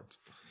be Barnes.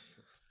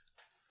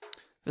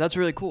 That's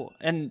really cool.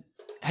 And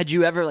Had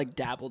you ever like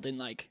dabbled in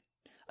like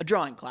a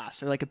drawing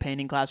class or like a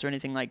painting class or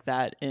anything like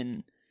that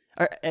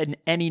or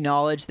any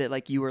knowledge that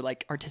like you were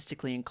like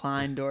artistically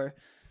inclined or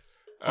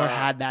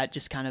had that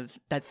just kind of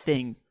that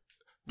thing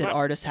that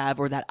artists have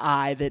or that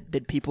eye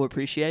that people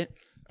appreciate?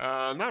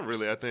 Not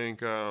really. I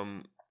think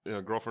a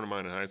girlfriend of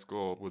mine in high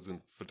school was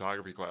in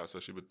photography class,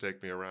 so she would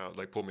take me around,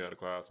 like pull me out of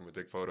class and we'd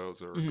take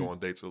photos or go on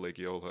dates with Lake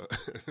Eola,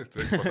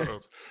 take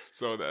photos.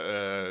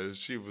 So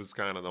she was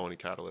kind of the only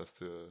catalyst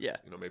to,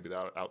 maybe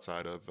the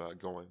outside of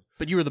going.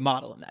 But you were the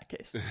model in that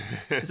case.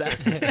 Is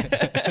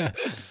that...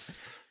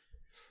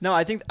 No,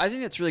 I think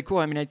that's really cool.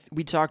 I mean,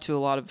 we talk to a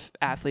lot of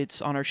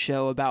athletes on our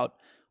show about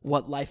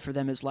what life for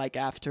them is like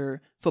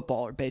after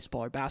football or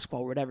baseball or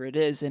basketball or whatever it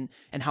is, and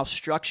how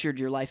structured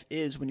your life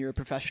is when you're a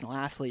professional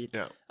athlete.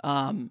 Yeah.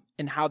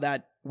 And how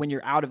that when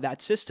you're out of that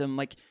system,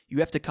 like you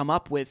have to come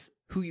up with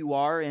who you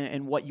are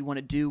and what you want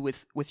to do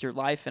with your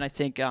life. And I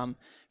think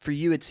for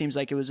you, it seems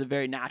like it was a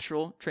very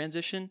natural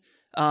transition.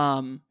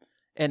 And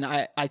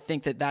I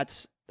think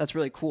that's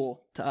really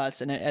cool to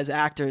us. And as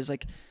actors,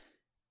 like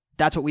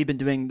that's what we've been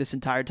doing this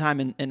entire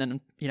time.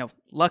 And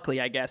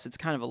luckily, I guess it's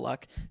kind of a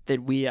luck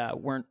that we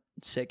weren't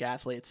sick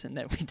athletes and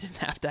that we didn't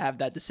have to have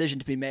that decision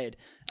to be made.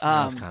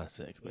 That's kind of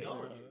sick. But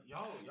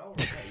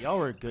y'all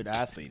were good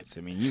athletes.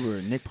 I mean,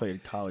 Nick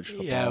played college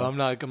football. Yeah, well, I'm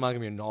not gonna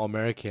be an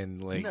All-American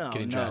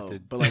getting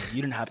drafted. But like,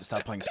 you didn't have to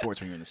stop playing sports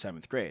when you were in the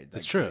 7th grade.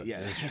 That's true. Yeah,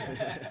 that's true.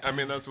 I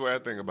mean, that's the way I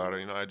think about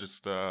it. I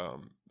just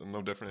I'm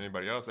no different than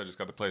anybody else. I just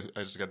got to play.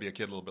 I just got to be a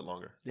kid a little bit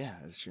longer. Yeah,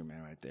 that's true,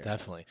 man. Right there.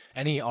 Definitely.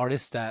 Any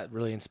artists that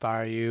really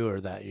inspire you or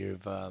that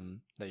you've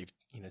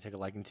take a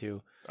liking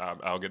to?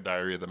 I'll get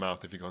diarrhea of the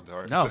mouth if you go into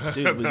art. No,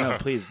 dude, no,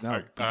 please,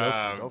 no.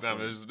 Go for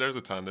it. There's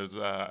a ton.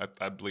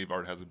 I believe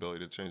art has the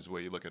ability to change the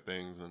way you look at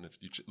things, and if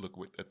you look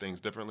at things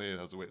differently, it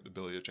has the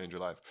ability to change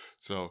your life.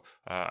 So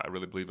I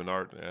really believe in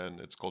art and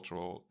its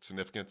cultural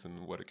significance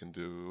and what it can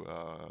do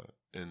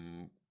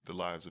in the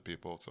lives of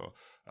people. So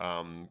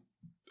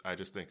I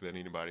just think that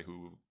anybody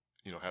who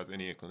has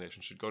any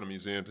inclination should go to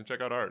museums and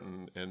check out art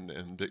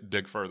and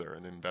dig further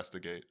and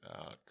investigate,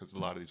 because a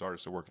lot of these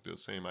artists are working through the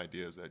same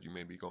ideas that you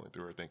may be going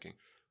through or thinking.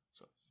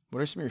 So,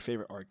 what are some of your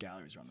favorite art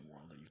galleries around the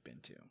world that you've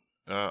been to?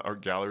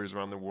 Art galleries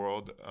around the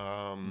world.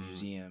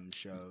 Museum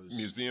shows.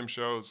 Museum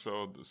shows.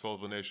 So the Soul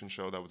of a Nation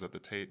show that was at the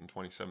Tate in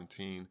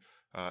 2017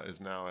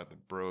 is now at the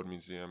Broad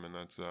Museum, and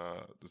that's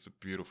a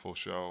beautiful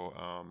show.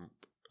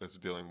 It's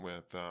dealing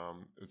with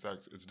kind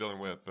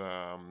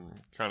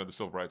of the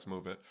civil rights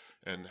movement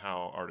and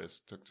how artists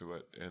took to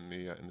it in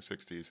the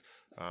 60s.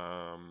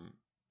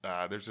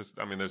 I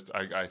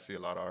see a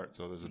lot of art,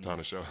 so there's a ton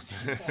of shows.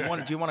 Do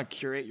you want to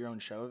curate your own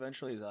show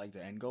eventually? Is that like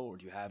the end goal, or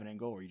do you have an end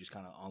goal, or are you just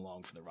kind of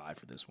along for the ride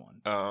for this one?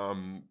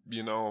 When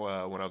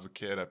I was a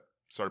kid, I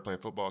started playing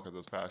football because I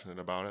was passionate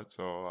about it.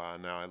 So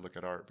now I look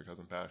at art because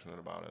I'm passionate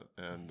about it,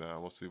 and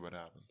we'll see what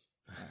happens.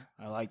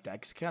 I like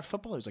that because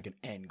football is like an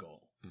end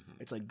goal.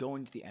 Mm-hmm. It's like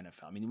going to the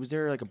NFL. I mean, was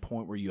there like a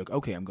point where you're like,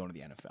 okay, I'm going to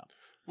the NFL?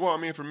 Well, I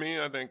mean, for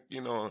me, I think,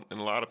 and a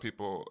lot of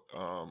people,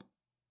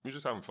 you're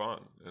just having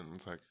fun. And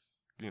it's like,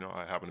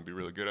 I happen to be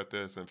really good at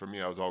this. And for me,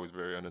 I was always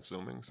very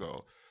unassuming.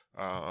 So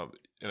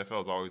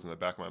NFL is always in the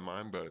back of my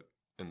mind, but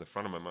in the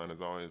front of my mind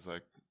is always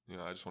like,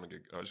 I just want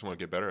to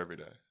get better every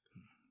day.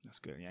 That's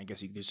good. Yeah, I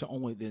guess there's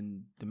only the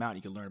amount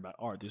you can learn about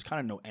art. There's kind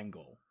of no end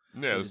goal.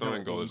 Yeah, so there's no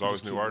end goal. There's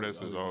always new artists.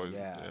 There's always,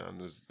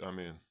 and there's, I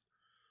mean,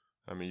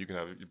 you can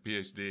have a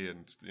PhD,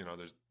 and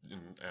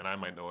and I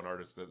might know an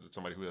artist that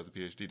somebody who has a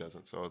PhD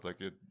doesn't. So it's like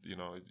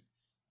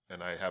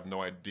and I have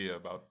no idea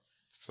about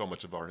so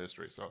much of art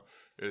history. So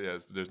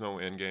there's no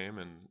end game,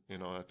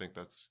 and I think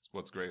that's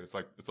what's great. It's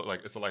like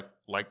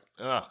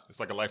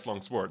a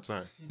lifelong sport.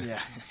 Sorry, yeah.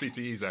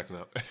 CTE's acting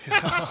up.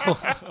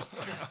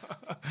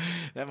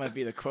 That might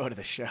be the quote of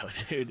the show,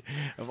 dude.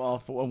 Of all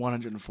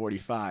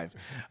 145,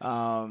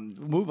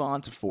 move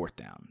on to 4th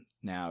down.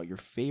 Now, your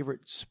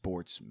favorite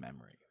sports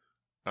memory.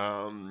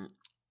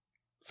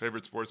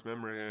 Favorite sports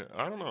memory?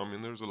 I don't know. I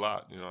mean, there's a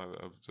lot. I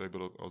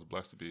was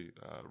blessed to be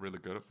really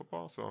good at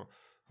football. So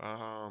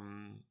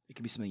it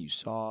could be something you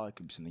saw. It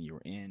could be something you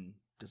were in.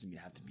 It doesn't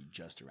even have to be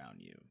just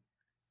around you.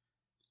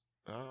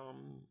 I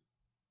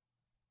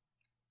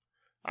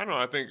don't know.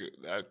 I think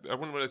I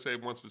wouldn't really say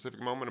one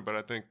specific moment, but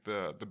I think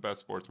the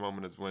best sports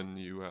moment is when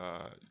you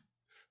have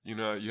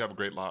a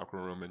great locker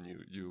room and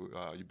you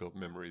build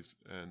memories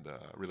and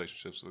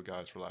relationships with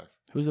guys for life.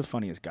 Who's the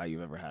funniest guy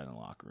you've ever had in the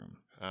locker room?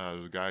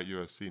 There's a guy at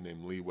USC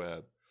named Lee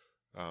Webb.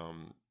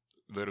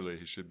 Literally,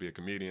 he should be a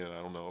comedian.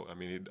 I don't know. I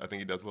mean, I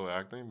think he does a little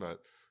acting,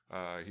 but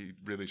he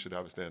really should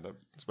have a stand-up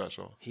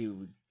special. He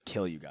would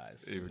kill you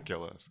guys. He would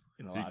kill us.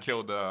 He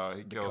killed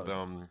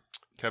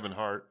Kevin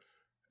Hart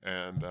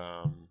and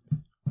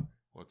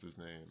what's his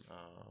name?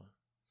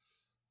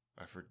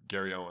 I forget,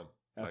 Gary Owen.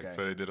 Okay.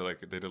 So they did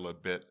a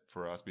bit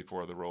for us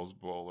before the Rose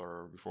Bowl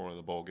or before one of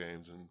the bowl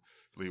games, and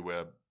Lee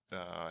Webb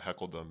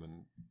heckled them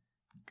and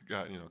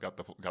got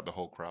the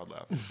whole crowd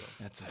laughing.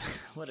 So.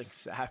 What a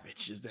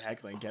savage, just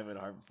heckling Kevin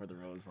Hart before the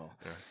Rose Bowl.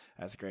 Yeah.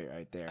 That's great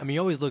right there. I mean, you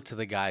always look to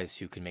the guys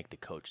who can make the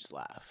coaches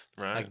laugh.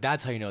 Right. Like,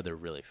 that's how you know they're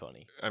really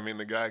funny. I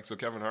mean, so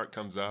Kevin Hart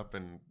comes up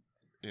and,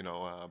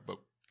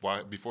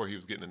 but before he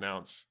was getting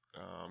announced,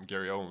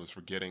 Gary Owen was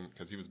forgetting,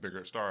 because he was a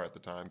bigger star at the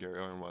time, Gary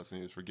Owen was, and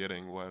he was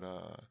forgetting what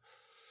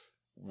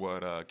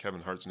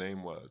Kevin Hart's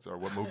name was or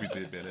what movies he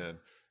had been in.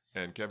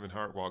 And Kevin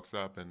Hart walks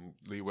up and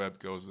Lee Webb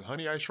goes,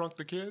 "Honey, I Shrunk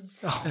the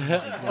Kids."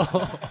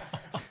 Oh,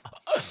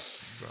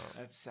 so.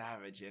 That's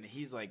savage. And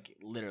he's like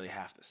literally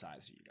half the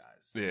size of you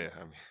guys. Yeah.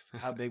 I mean,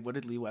 how big? What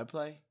did Lee Webb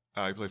play?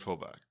 He played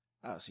fullback.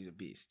 Oh, so he's a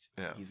beast.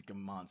 Yeah. He's like a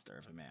monster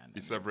of a man.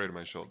 He separated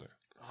my shoulder.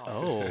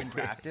 Oh. In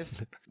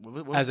practice?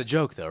 As a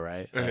joke, though,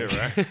 right? Yeah,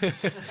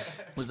 right.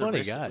 Was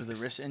the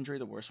wrist injury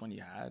the worst one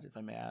you had, if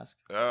I may ask?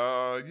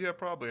 Yeah,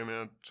 probably. I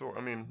mean,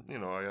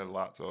 I had a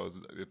lot,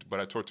 but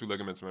I tore 2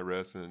 ligaments in my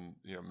wrist and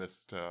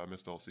missed the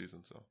whole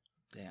season. So.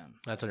 Damn.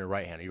 That's on your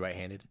right hand. Are you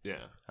right-handed? Yeah.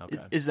 Okay.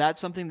 Is that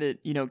something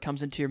that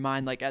comes into your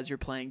mind, like as you're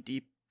playing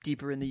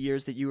deeper in the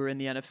years that you were in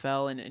the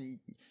NFL, and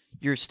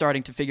you're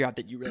starting to figure out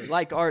that you really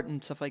like art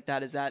and stuff like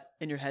that? Is that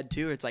in your head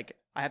too? Or it's like,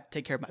 I have to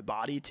take care of my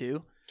body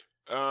too,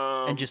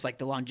 and just like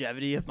the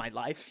longevity of my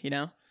life,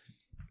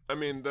 I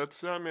mean,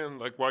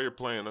 like while you're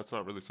playing, that's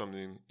not really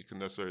something you can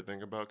necessarily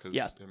think about, because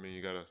I mean,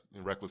 you got to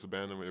reckless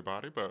abandon with your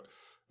body, but.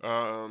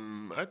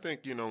 I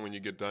think, when you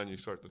get done, you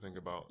start to think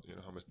about,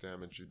 how much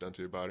damage you've done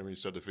to your body when you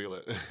start to feel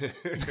it.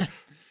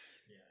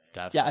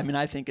 Yeah, I mean,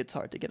 I think it's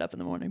hard to get up in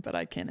the morning, but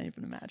I can't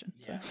even imagine.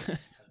 Yeah. So. I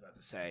was about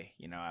to say,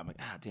 I'm like,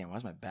 damn,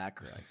 why's my back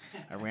hurt?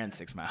 I ran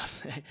 6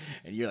 miles,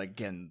 and you're like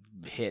getting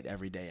hit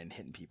every day and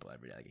hitting people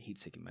every day, like a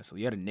heat-seeking missile.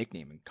 You had a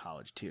nickname in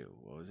college too.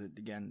 What was it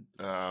again?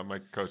 My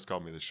coach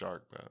called me the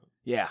Shark, but.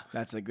 Yeah,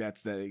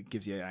 it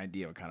gives you an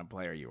idea what kind of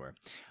player you were.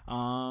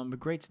 But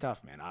great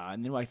stuff, man.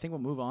 And then I think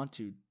we'll move on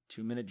to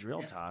 2-minute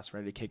drill toss.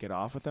 Ready to kick it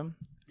off with them?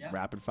 Yeah.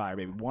 Rapid fire,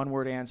 baby.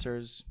 1-word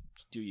answers.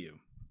 Just do you.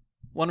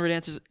 1-word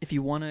answers. If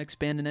you want to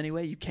expand in any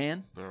way, you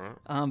can. All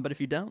right. But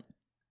if you don't,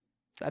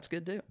 that's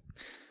good too.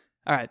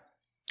 All right.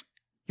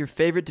 Your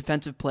favorite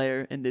defensive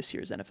player in this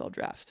year's NFL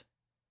draft?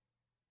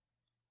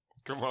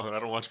 Come on, I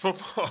don't watch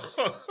football.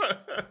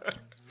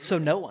 So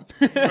no one.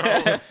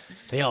 No.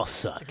 They all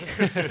suck.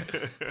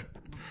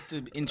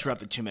 To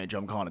interrupt the 2-minute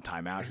drill, I'm calling a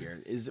timeout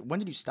here. When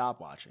did you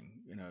stop watching?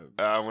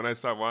 When I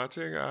stopped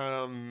watching,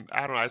 I don't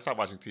know. I stopped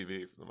watching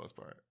TV for the most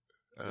part.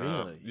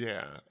 Really?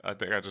 Yeah. I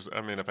think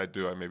if I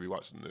do, I maybe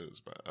watch the news,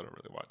 but I don't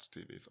really watch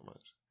TV so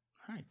much.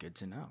 All right, good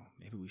to know.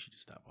 Maybe we should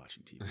just stop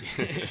watching TV.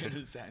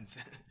 In a sense.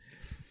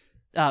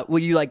 Will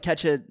you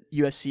catch a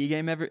USC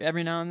game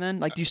every now and then?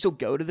 Like, do you still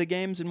go to the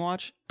games and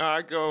watch?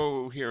 I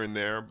go here and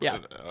there,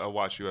 but I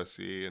watch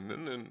USC, and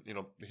then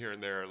here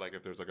and there, like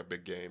if there's like a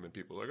big game and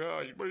people are like,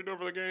 "Oh, what are you doing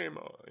for the game?"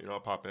 I'll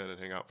pop in and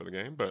hang out for the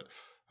game, but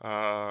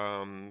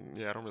I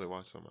don't really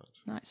watch so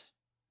much. Nice.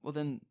 Well,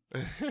 then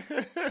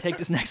take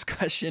this next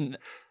question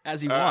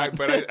as you want.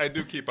 But I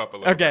do keep up a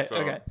little bit. So.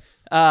 Okay.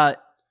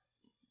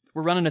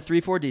 We're running a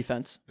 3-4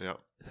 defense. Yeah.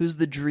 Who's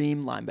the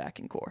dream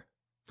linebacking core?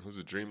 Who's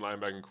a dream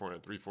linebacking corner,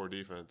 3-4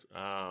 defense?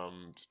 I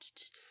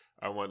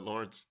want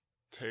Lawrence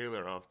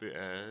Taylor off the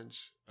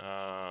edge.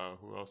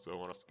 Who else do I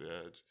want off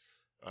the edge?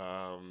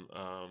 I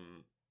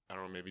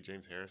don't know, maybe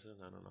James Harrison.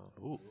 I don't know.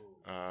 Ooh.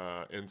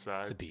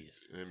 Inside. It's a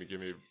beast. Maybe give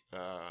me.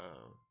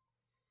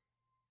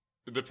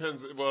 It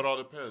depends. Well, it all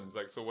depends.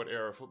 Like, so what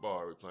era of football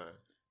are we playing?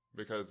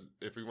 Because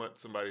if we want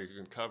somebody who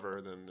can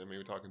cover, then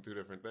we're talking 2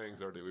 different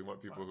things. Or do we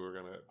want people who are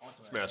gonna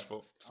smash my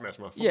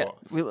football? Yeah,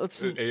 let's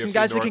some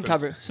guys that can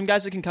cover. Some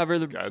guys that can cover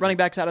the running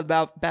backs out of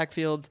the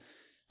backfield,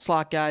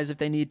 slot guys if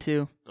they need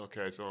to.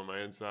 Okay, so on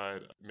my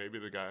inside, maybe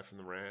the guy from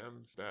the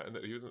Rams.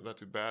 He wasn't that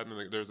too bad. And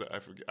then there's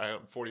I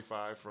have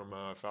 45 from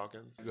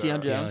Falcons.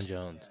 Deion Jones.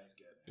 Yeah,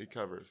 he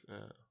covers. Yeah.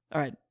 All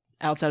right,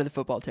 outside of the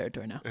football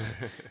territory now.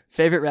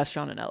 Favorite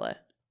restaurant in LA?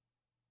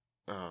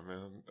 Oh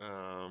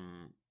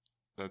man.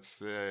 Let's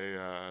say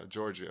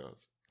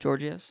Giorgio's.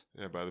 Giorgio's?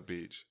 Yeah, by the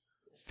beach.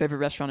 Favorite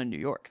restaurant in New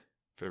York?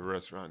 Favorite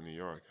restaurant in New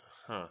York?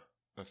 Huh.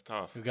 That's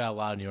tough. We've got a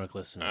lot of New York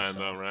listeners. I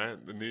know, right?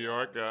 New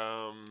York,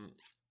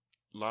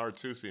 La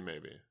Artusi,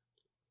 maybe.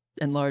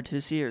 And La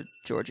Artusi or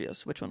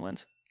Giorgio's? Which one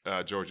wins?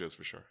 Giorgio's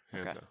for sure.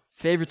 Hands down.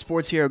 Favorite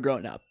sports hero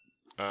growing up?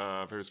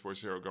 Favorite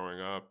sports hero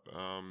growing up?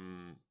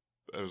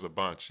 There was a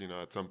bunch.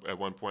 At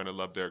one point I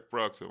loved Derek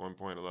Brooks. At one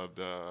point I loved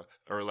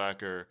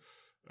Urlacher.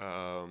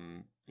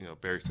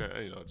 Barry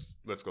Sanders, just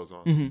list goes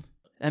on. Mm-hmm.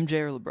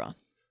 MJ or LeBron?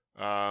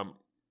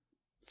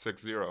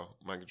 6-0,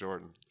 Michael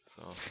Jordan.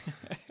 So.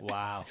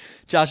 Wow.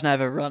 Josh and I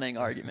have a running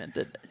argument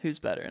that who's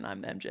better, and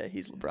I'm MJ,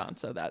 he's LeBron.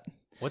 So that.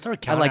 What's our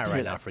count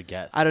right now for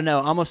guests? I don't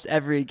know. Almost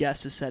every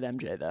guest has said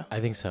MJ, though. I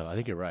think so. I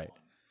think you're right.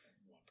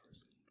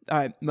 All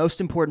right.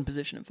 Most important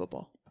position in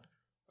football?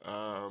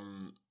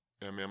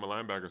 I'm a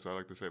linebacker, so I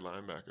like to say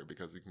linebacker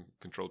because you can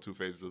control 2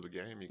 phases of the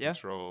game. You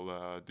control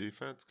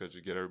defense because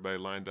you get everybody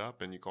lined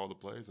up and you call the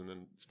plays, and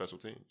then special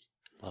teams.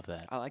 Love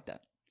that. I like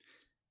that.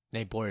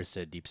 Nate Boyer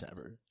said deep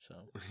snapper. So,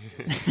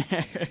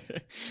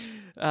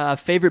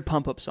 favorite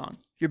pump up song?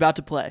 You're about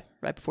to play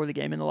right before the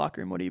game in the locker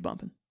room. What are you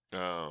bumping?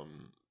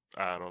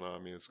 I don't know. I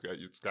mean, it's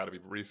got to be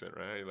recent,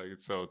 right? Like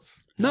it's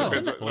no,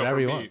 whatever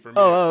you want. For me,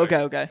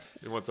 okay.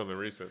 You want something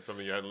recent,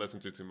 something you hadn't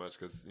listened to too much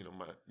because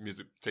my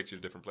music takes you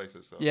to different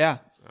places. So yeah,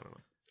 so I don't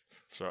know.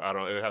 So I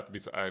don't. It have to be.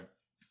 I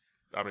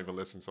don't even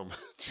listen so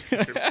much.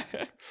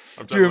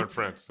 I'm trying to learn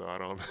French, so I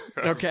don't.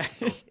 Okay.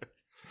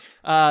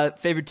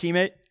 Favorite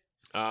teammate?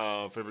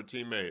 Favorite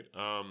teammate.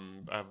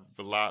 I have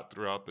a lot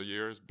throughout the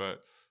years,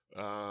 but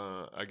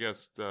I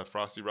guess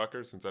Frosty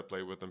Rucker, since I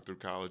played with him through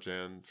college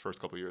and first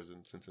couple years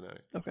in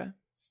Cincinnati. Okay.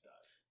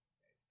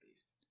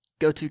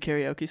 Go-to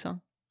karaoke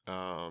song?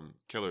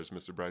 Killers,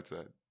 Mr.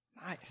 Brightside.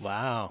 Nice.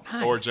 Wow.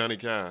 Nice. Or Johnny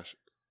Cash.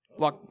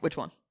 Which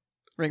one?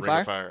 Ring of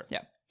of Fire?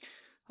 Yeah.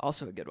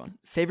 Also a good one.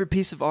 Favorite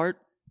piece of art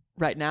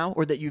right now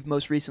or that you've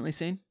most recently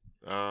seen?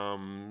 I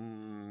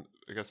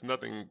guess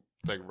nothing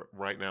like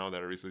right now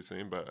that I recently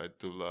seen, but I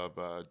do love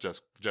Jeff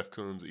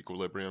Koons'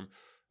 Equilibrium.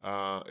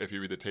 If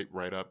you read the tape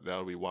right up,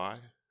 that'll be why.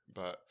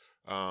 But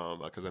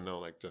because I know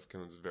like Jeff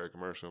Koons is very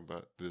commercial,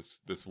 but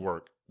this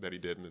work that he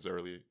did in his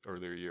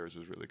earlier years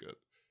was really good.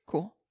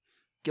 Cool.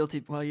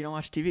 Guilty. Well, you don't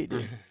watch TV, do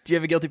you? Do you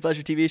have a guilty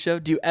pleasure TV show?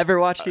 Do you ever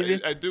watch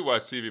TV? I do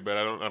watch TV, but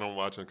I don't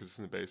watch on a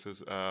consistent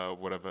basis.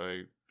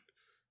 Whatever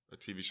a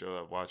TV show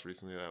I've watched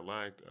recently that I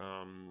liked.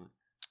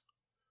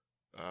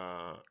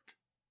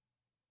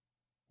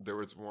 There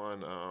was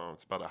one.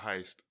 It's about a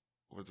heist.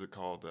 What's it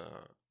called?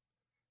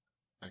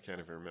 I can't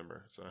even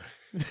remember. Sorry.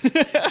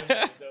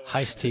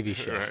 Heist TV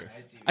show. Right.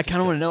 I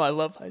kind of want to know. I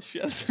love heist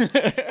shows.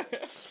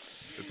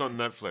 It's on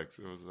Netflix.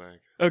 It was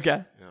like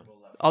okay. Yeah.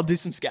 I'll do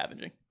some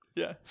scavenging.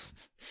 Yeah.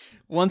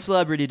 One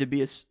celebrity to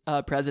be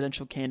a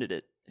presidential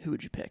candidate. Who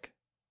would you pick?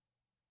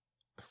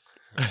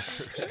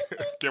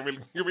 Can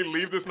we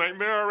leave this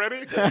nightmare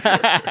already?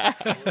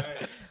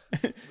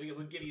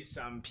 We'll give you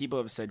some. People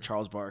have said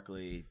Charles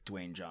Barkley,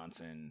 Dwayne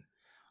Johnson.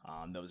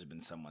 Those have been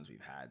some ones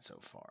we've had so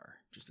far,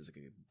 just as a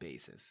good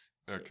basis.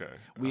 Okay.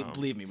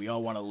 Believe me, we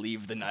all want to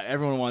leave the night.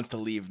 Everyone wants to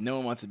leave. No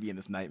one wants to be in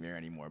this nightmare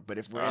anymore. But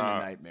if we're in the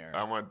nightmare,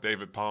 I want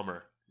David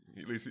Palmer.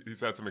 At least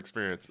he's had some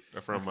experience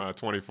from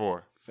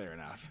 24. Fair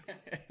enough.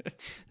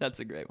 That's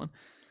a great one.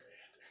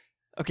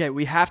 Okay,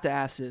 we have to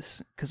ask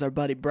this because our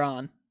buddy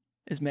Bron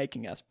is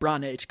making us.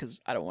 Bron H, because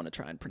I don't want to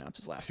try and pronounce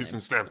his last name. Houston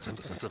Stamp.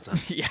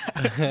 Yeah.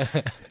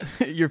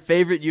 Your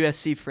favorite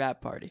USC frat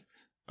party?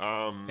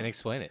 And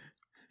explain it.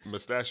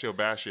 Mustachio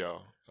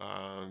Bashio.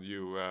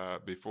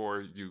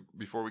 Before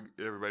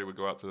everybody would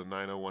go out to the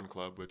 901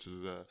 Club, which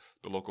is the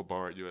local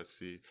bar at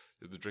USC. You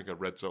had to drink a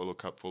red Solo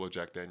cup full of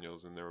Jack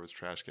Daniels, and there was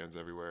trash cans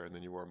everywhere. And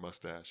then you wore a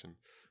mustache and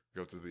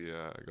go to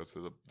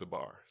the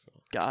bar. So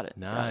got it.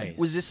 Nice.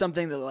 Was this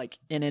something that, like,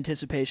 in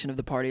anticipation of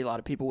the party, a lot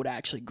of people would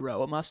actually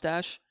grow a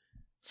mustache?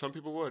 Some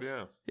people would,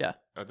 yeah. Yeah.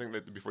 I think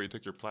that before you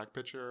took your plaque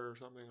picture or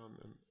something,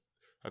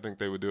 I think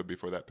they would do it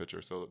before that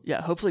picture. So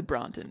yeah, hopefully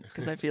Bron didn't,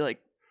 because I feel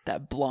like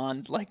that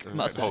blonde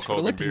mustache would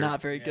have looked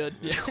not very good.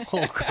 Yeah.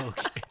 Hulk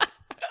Hogan.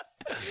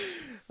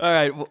 All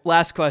right,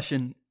 last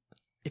question.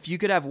 If you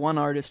could have one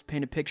artist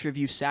paint a picture of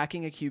you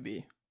sacking a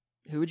QB,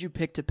 who would you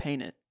pick to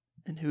paint it,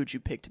 and who would you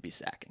pick to be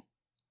sacking?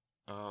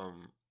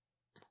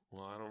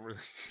 Well, I don't really.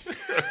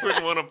 I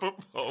wouldn't want a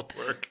football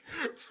work,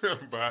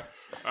 but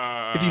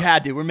if you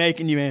had to, we're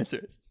making you answer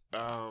it.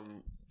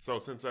 So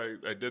since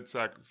I did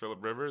sack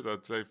Phillip Rivers,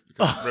 I'd say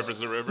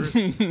Rivers are Rivers.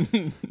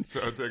 So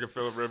I'd take a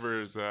Phillip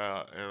Rivers, and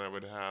I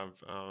would have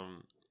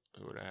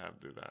who would I have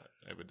do that?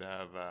 I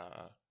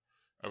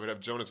would have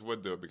Jonas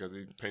Wood do it because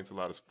he paints a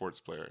lot of sports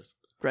players.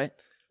 Right.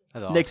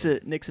 That's awesome.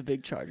 Nick's a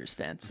big Chargers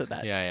fan, so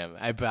that. Yeah, I am.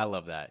 I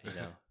love that. You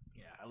know.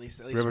 At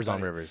least Rivers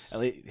on Rivers. At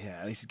least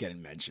he's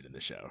getting mentioned in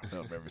the show.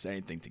 Phillip Rivers,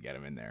 anything to get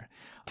him in there.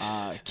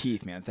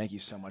 Keith, man, thank you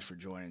so much for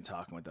joining and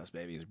talking with us,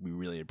 babies. We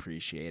really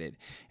appreciate it.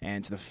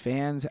 And to the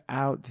fans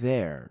out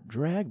there,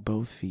 drag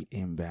both feet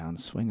inbound,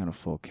 swing on a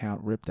full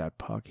count, rip that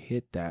puck,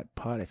 hit that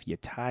putt. If you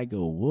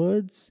Tiger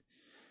Woods,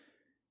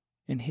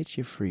 and hit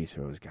your free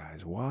throws,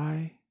 guys.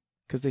 Why?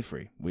 Because they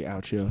free. We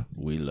out you.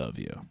 We love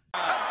you.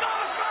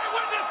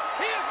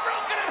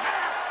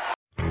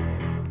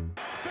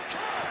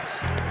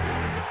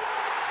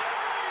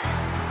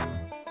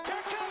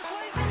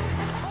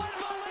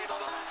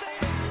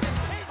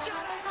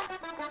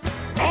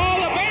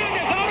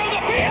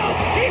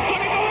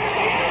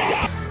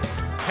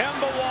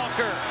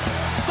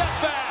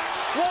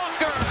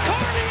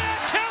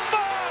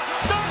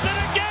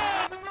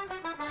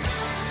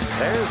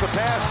 There's the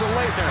pass to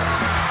Leitner.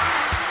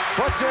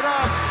 Puts it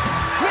up.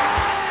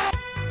 Yeah!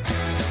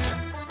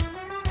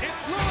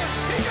 It's Lillard.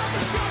 He got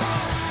the shot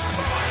off.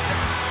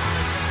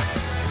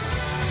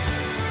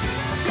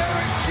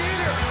 Derek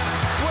Jeter,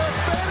 where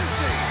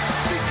fantasy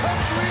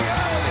becomes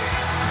reality.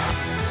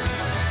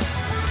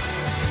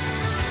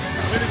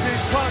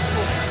 Anything's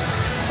possible.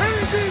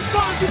 Anything's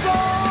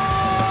possible.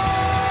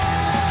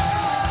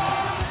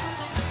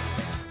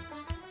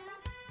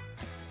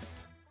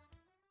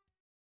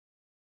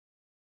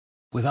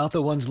 Without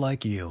the ones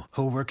like you,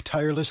 who work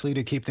tirelessly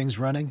to keep things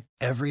running,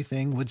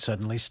 everything would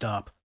suddenly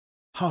stop.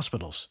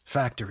 Hospitals,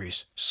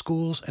 factories,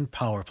 schools, and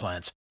power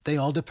plants, they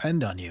all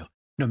depend on you.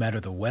 No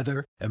matter the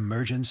weather,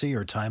 emergency,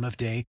 or time of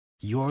day,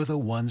 you're the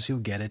ones who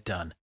get it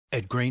done.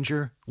 At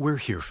Grainger, we're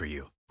here for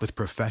you with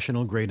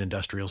professional-grade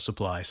industrial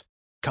supplies.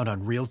 Count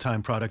on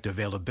real-time product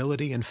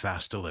availability and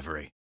fast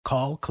delivery.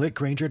 Call, click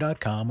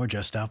Grainger.com, or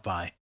just stop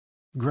by.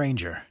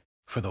 Grainger,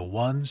 for the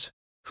ones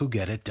who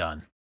get it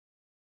done.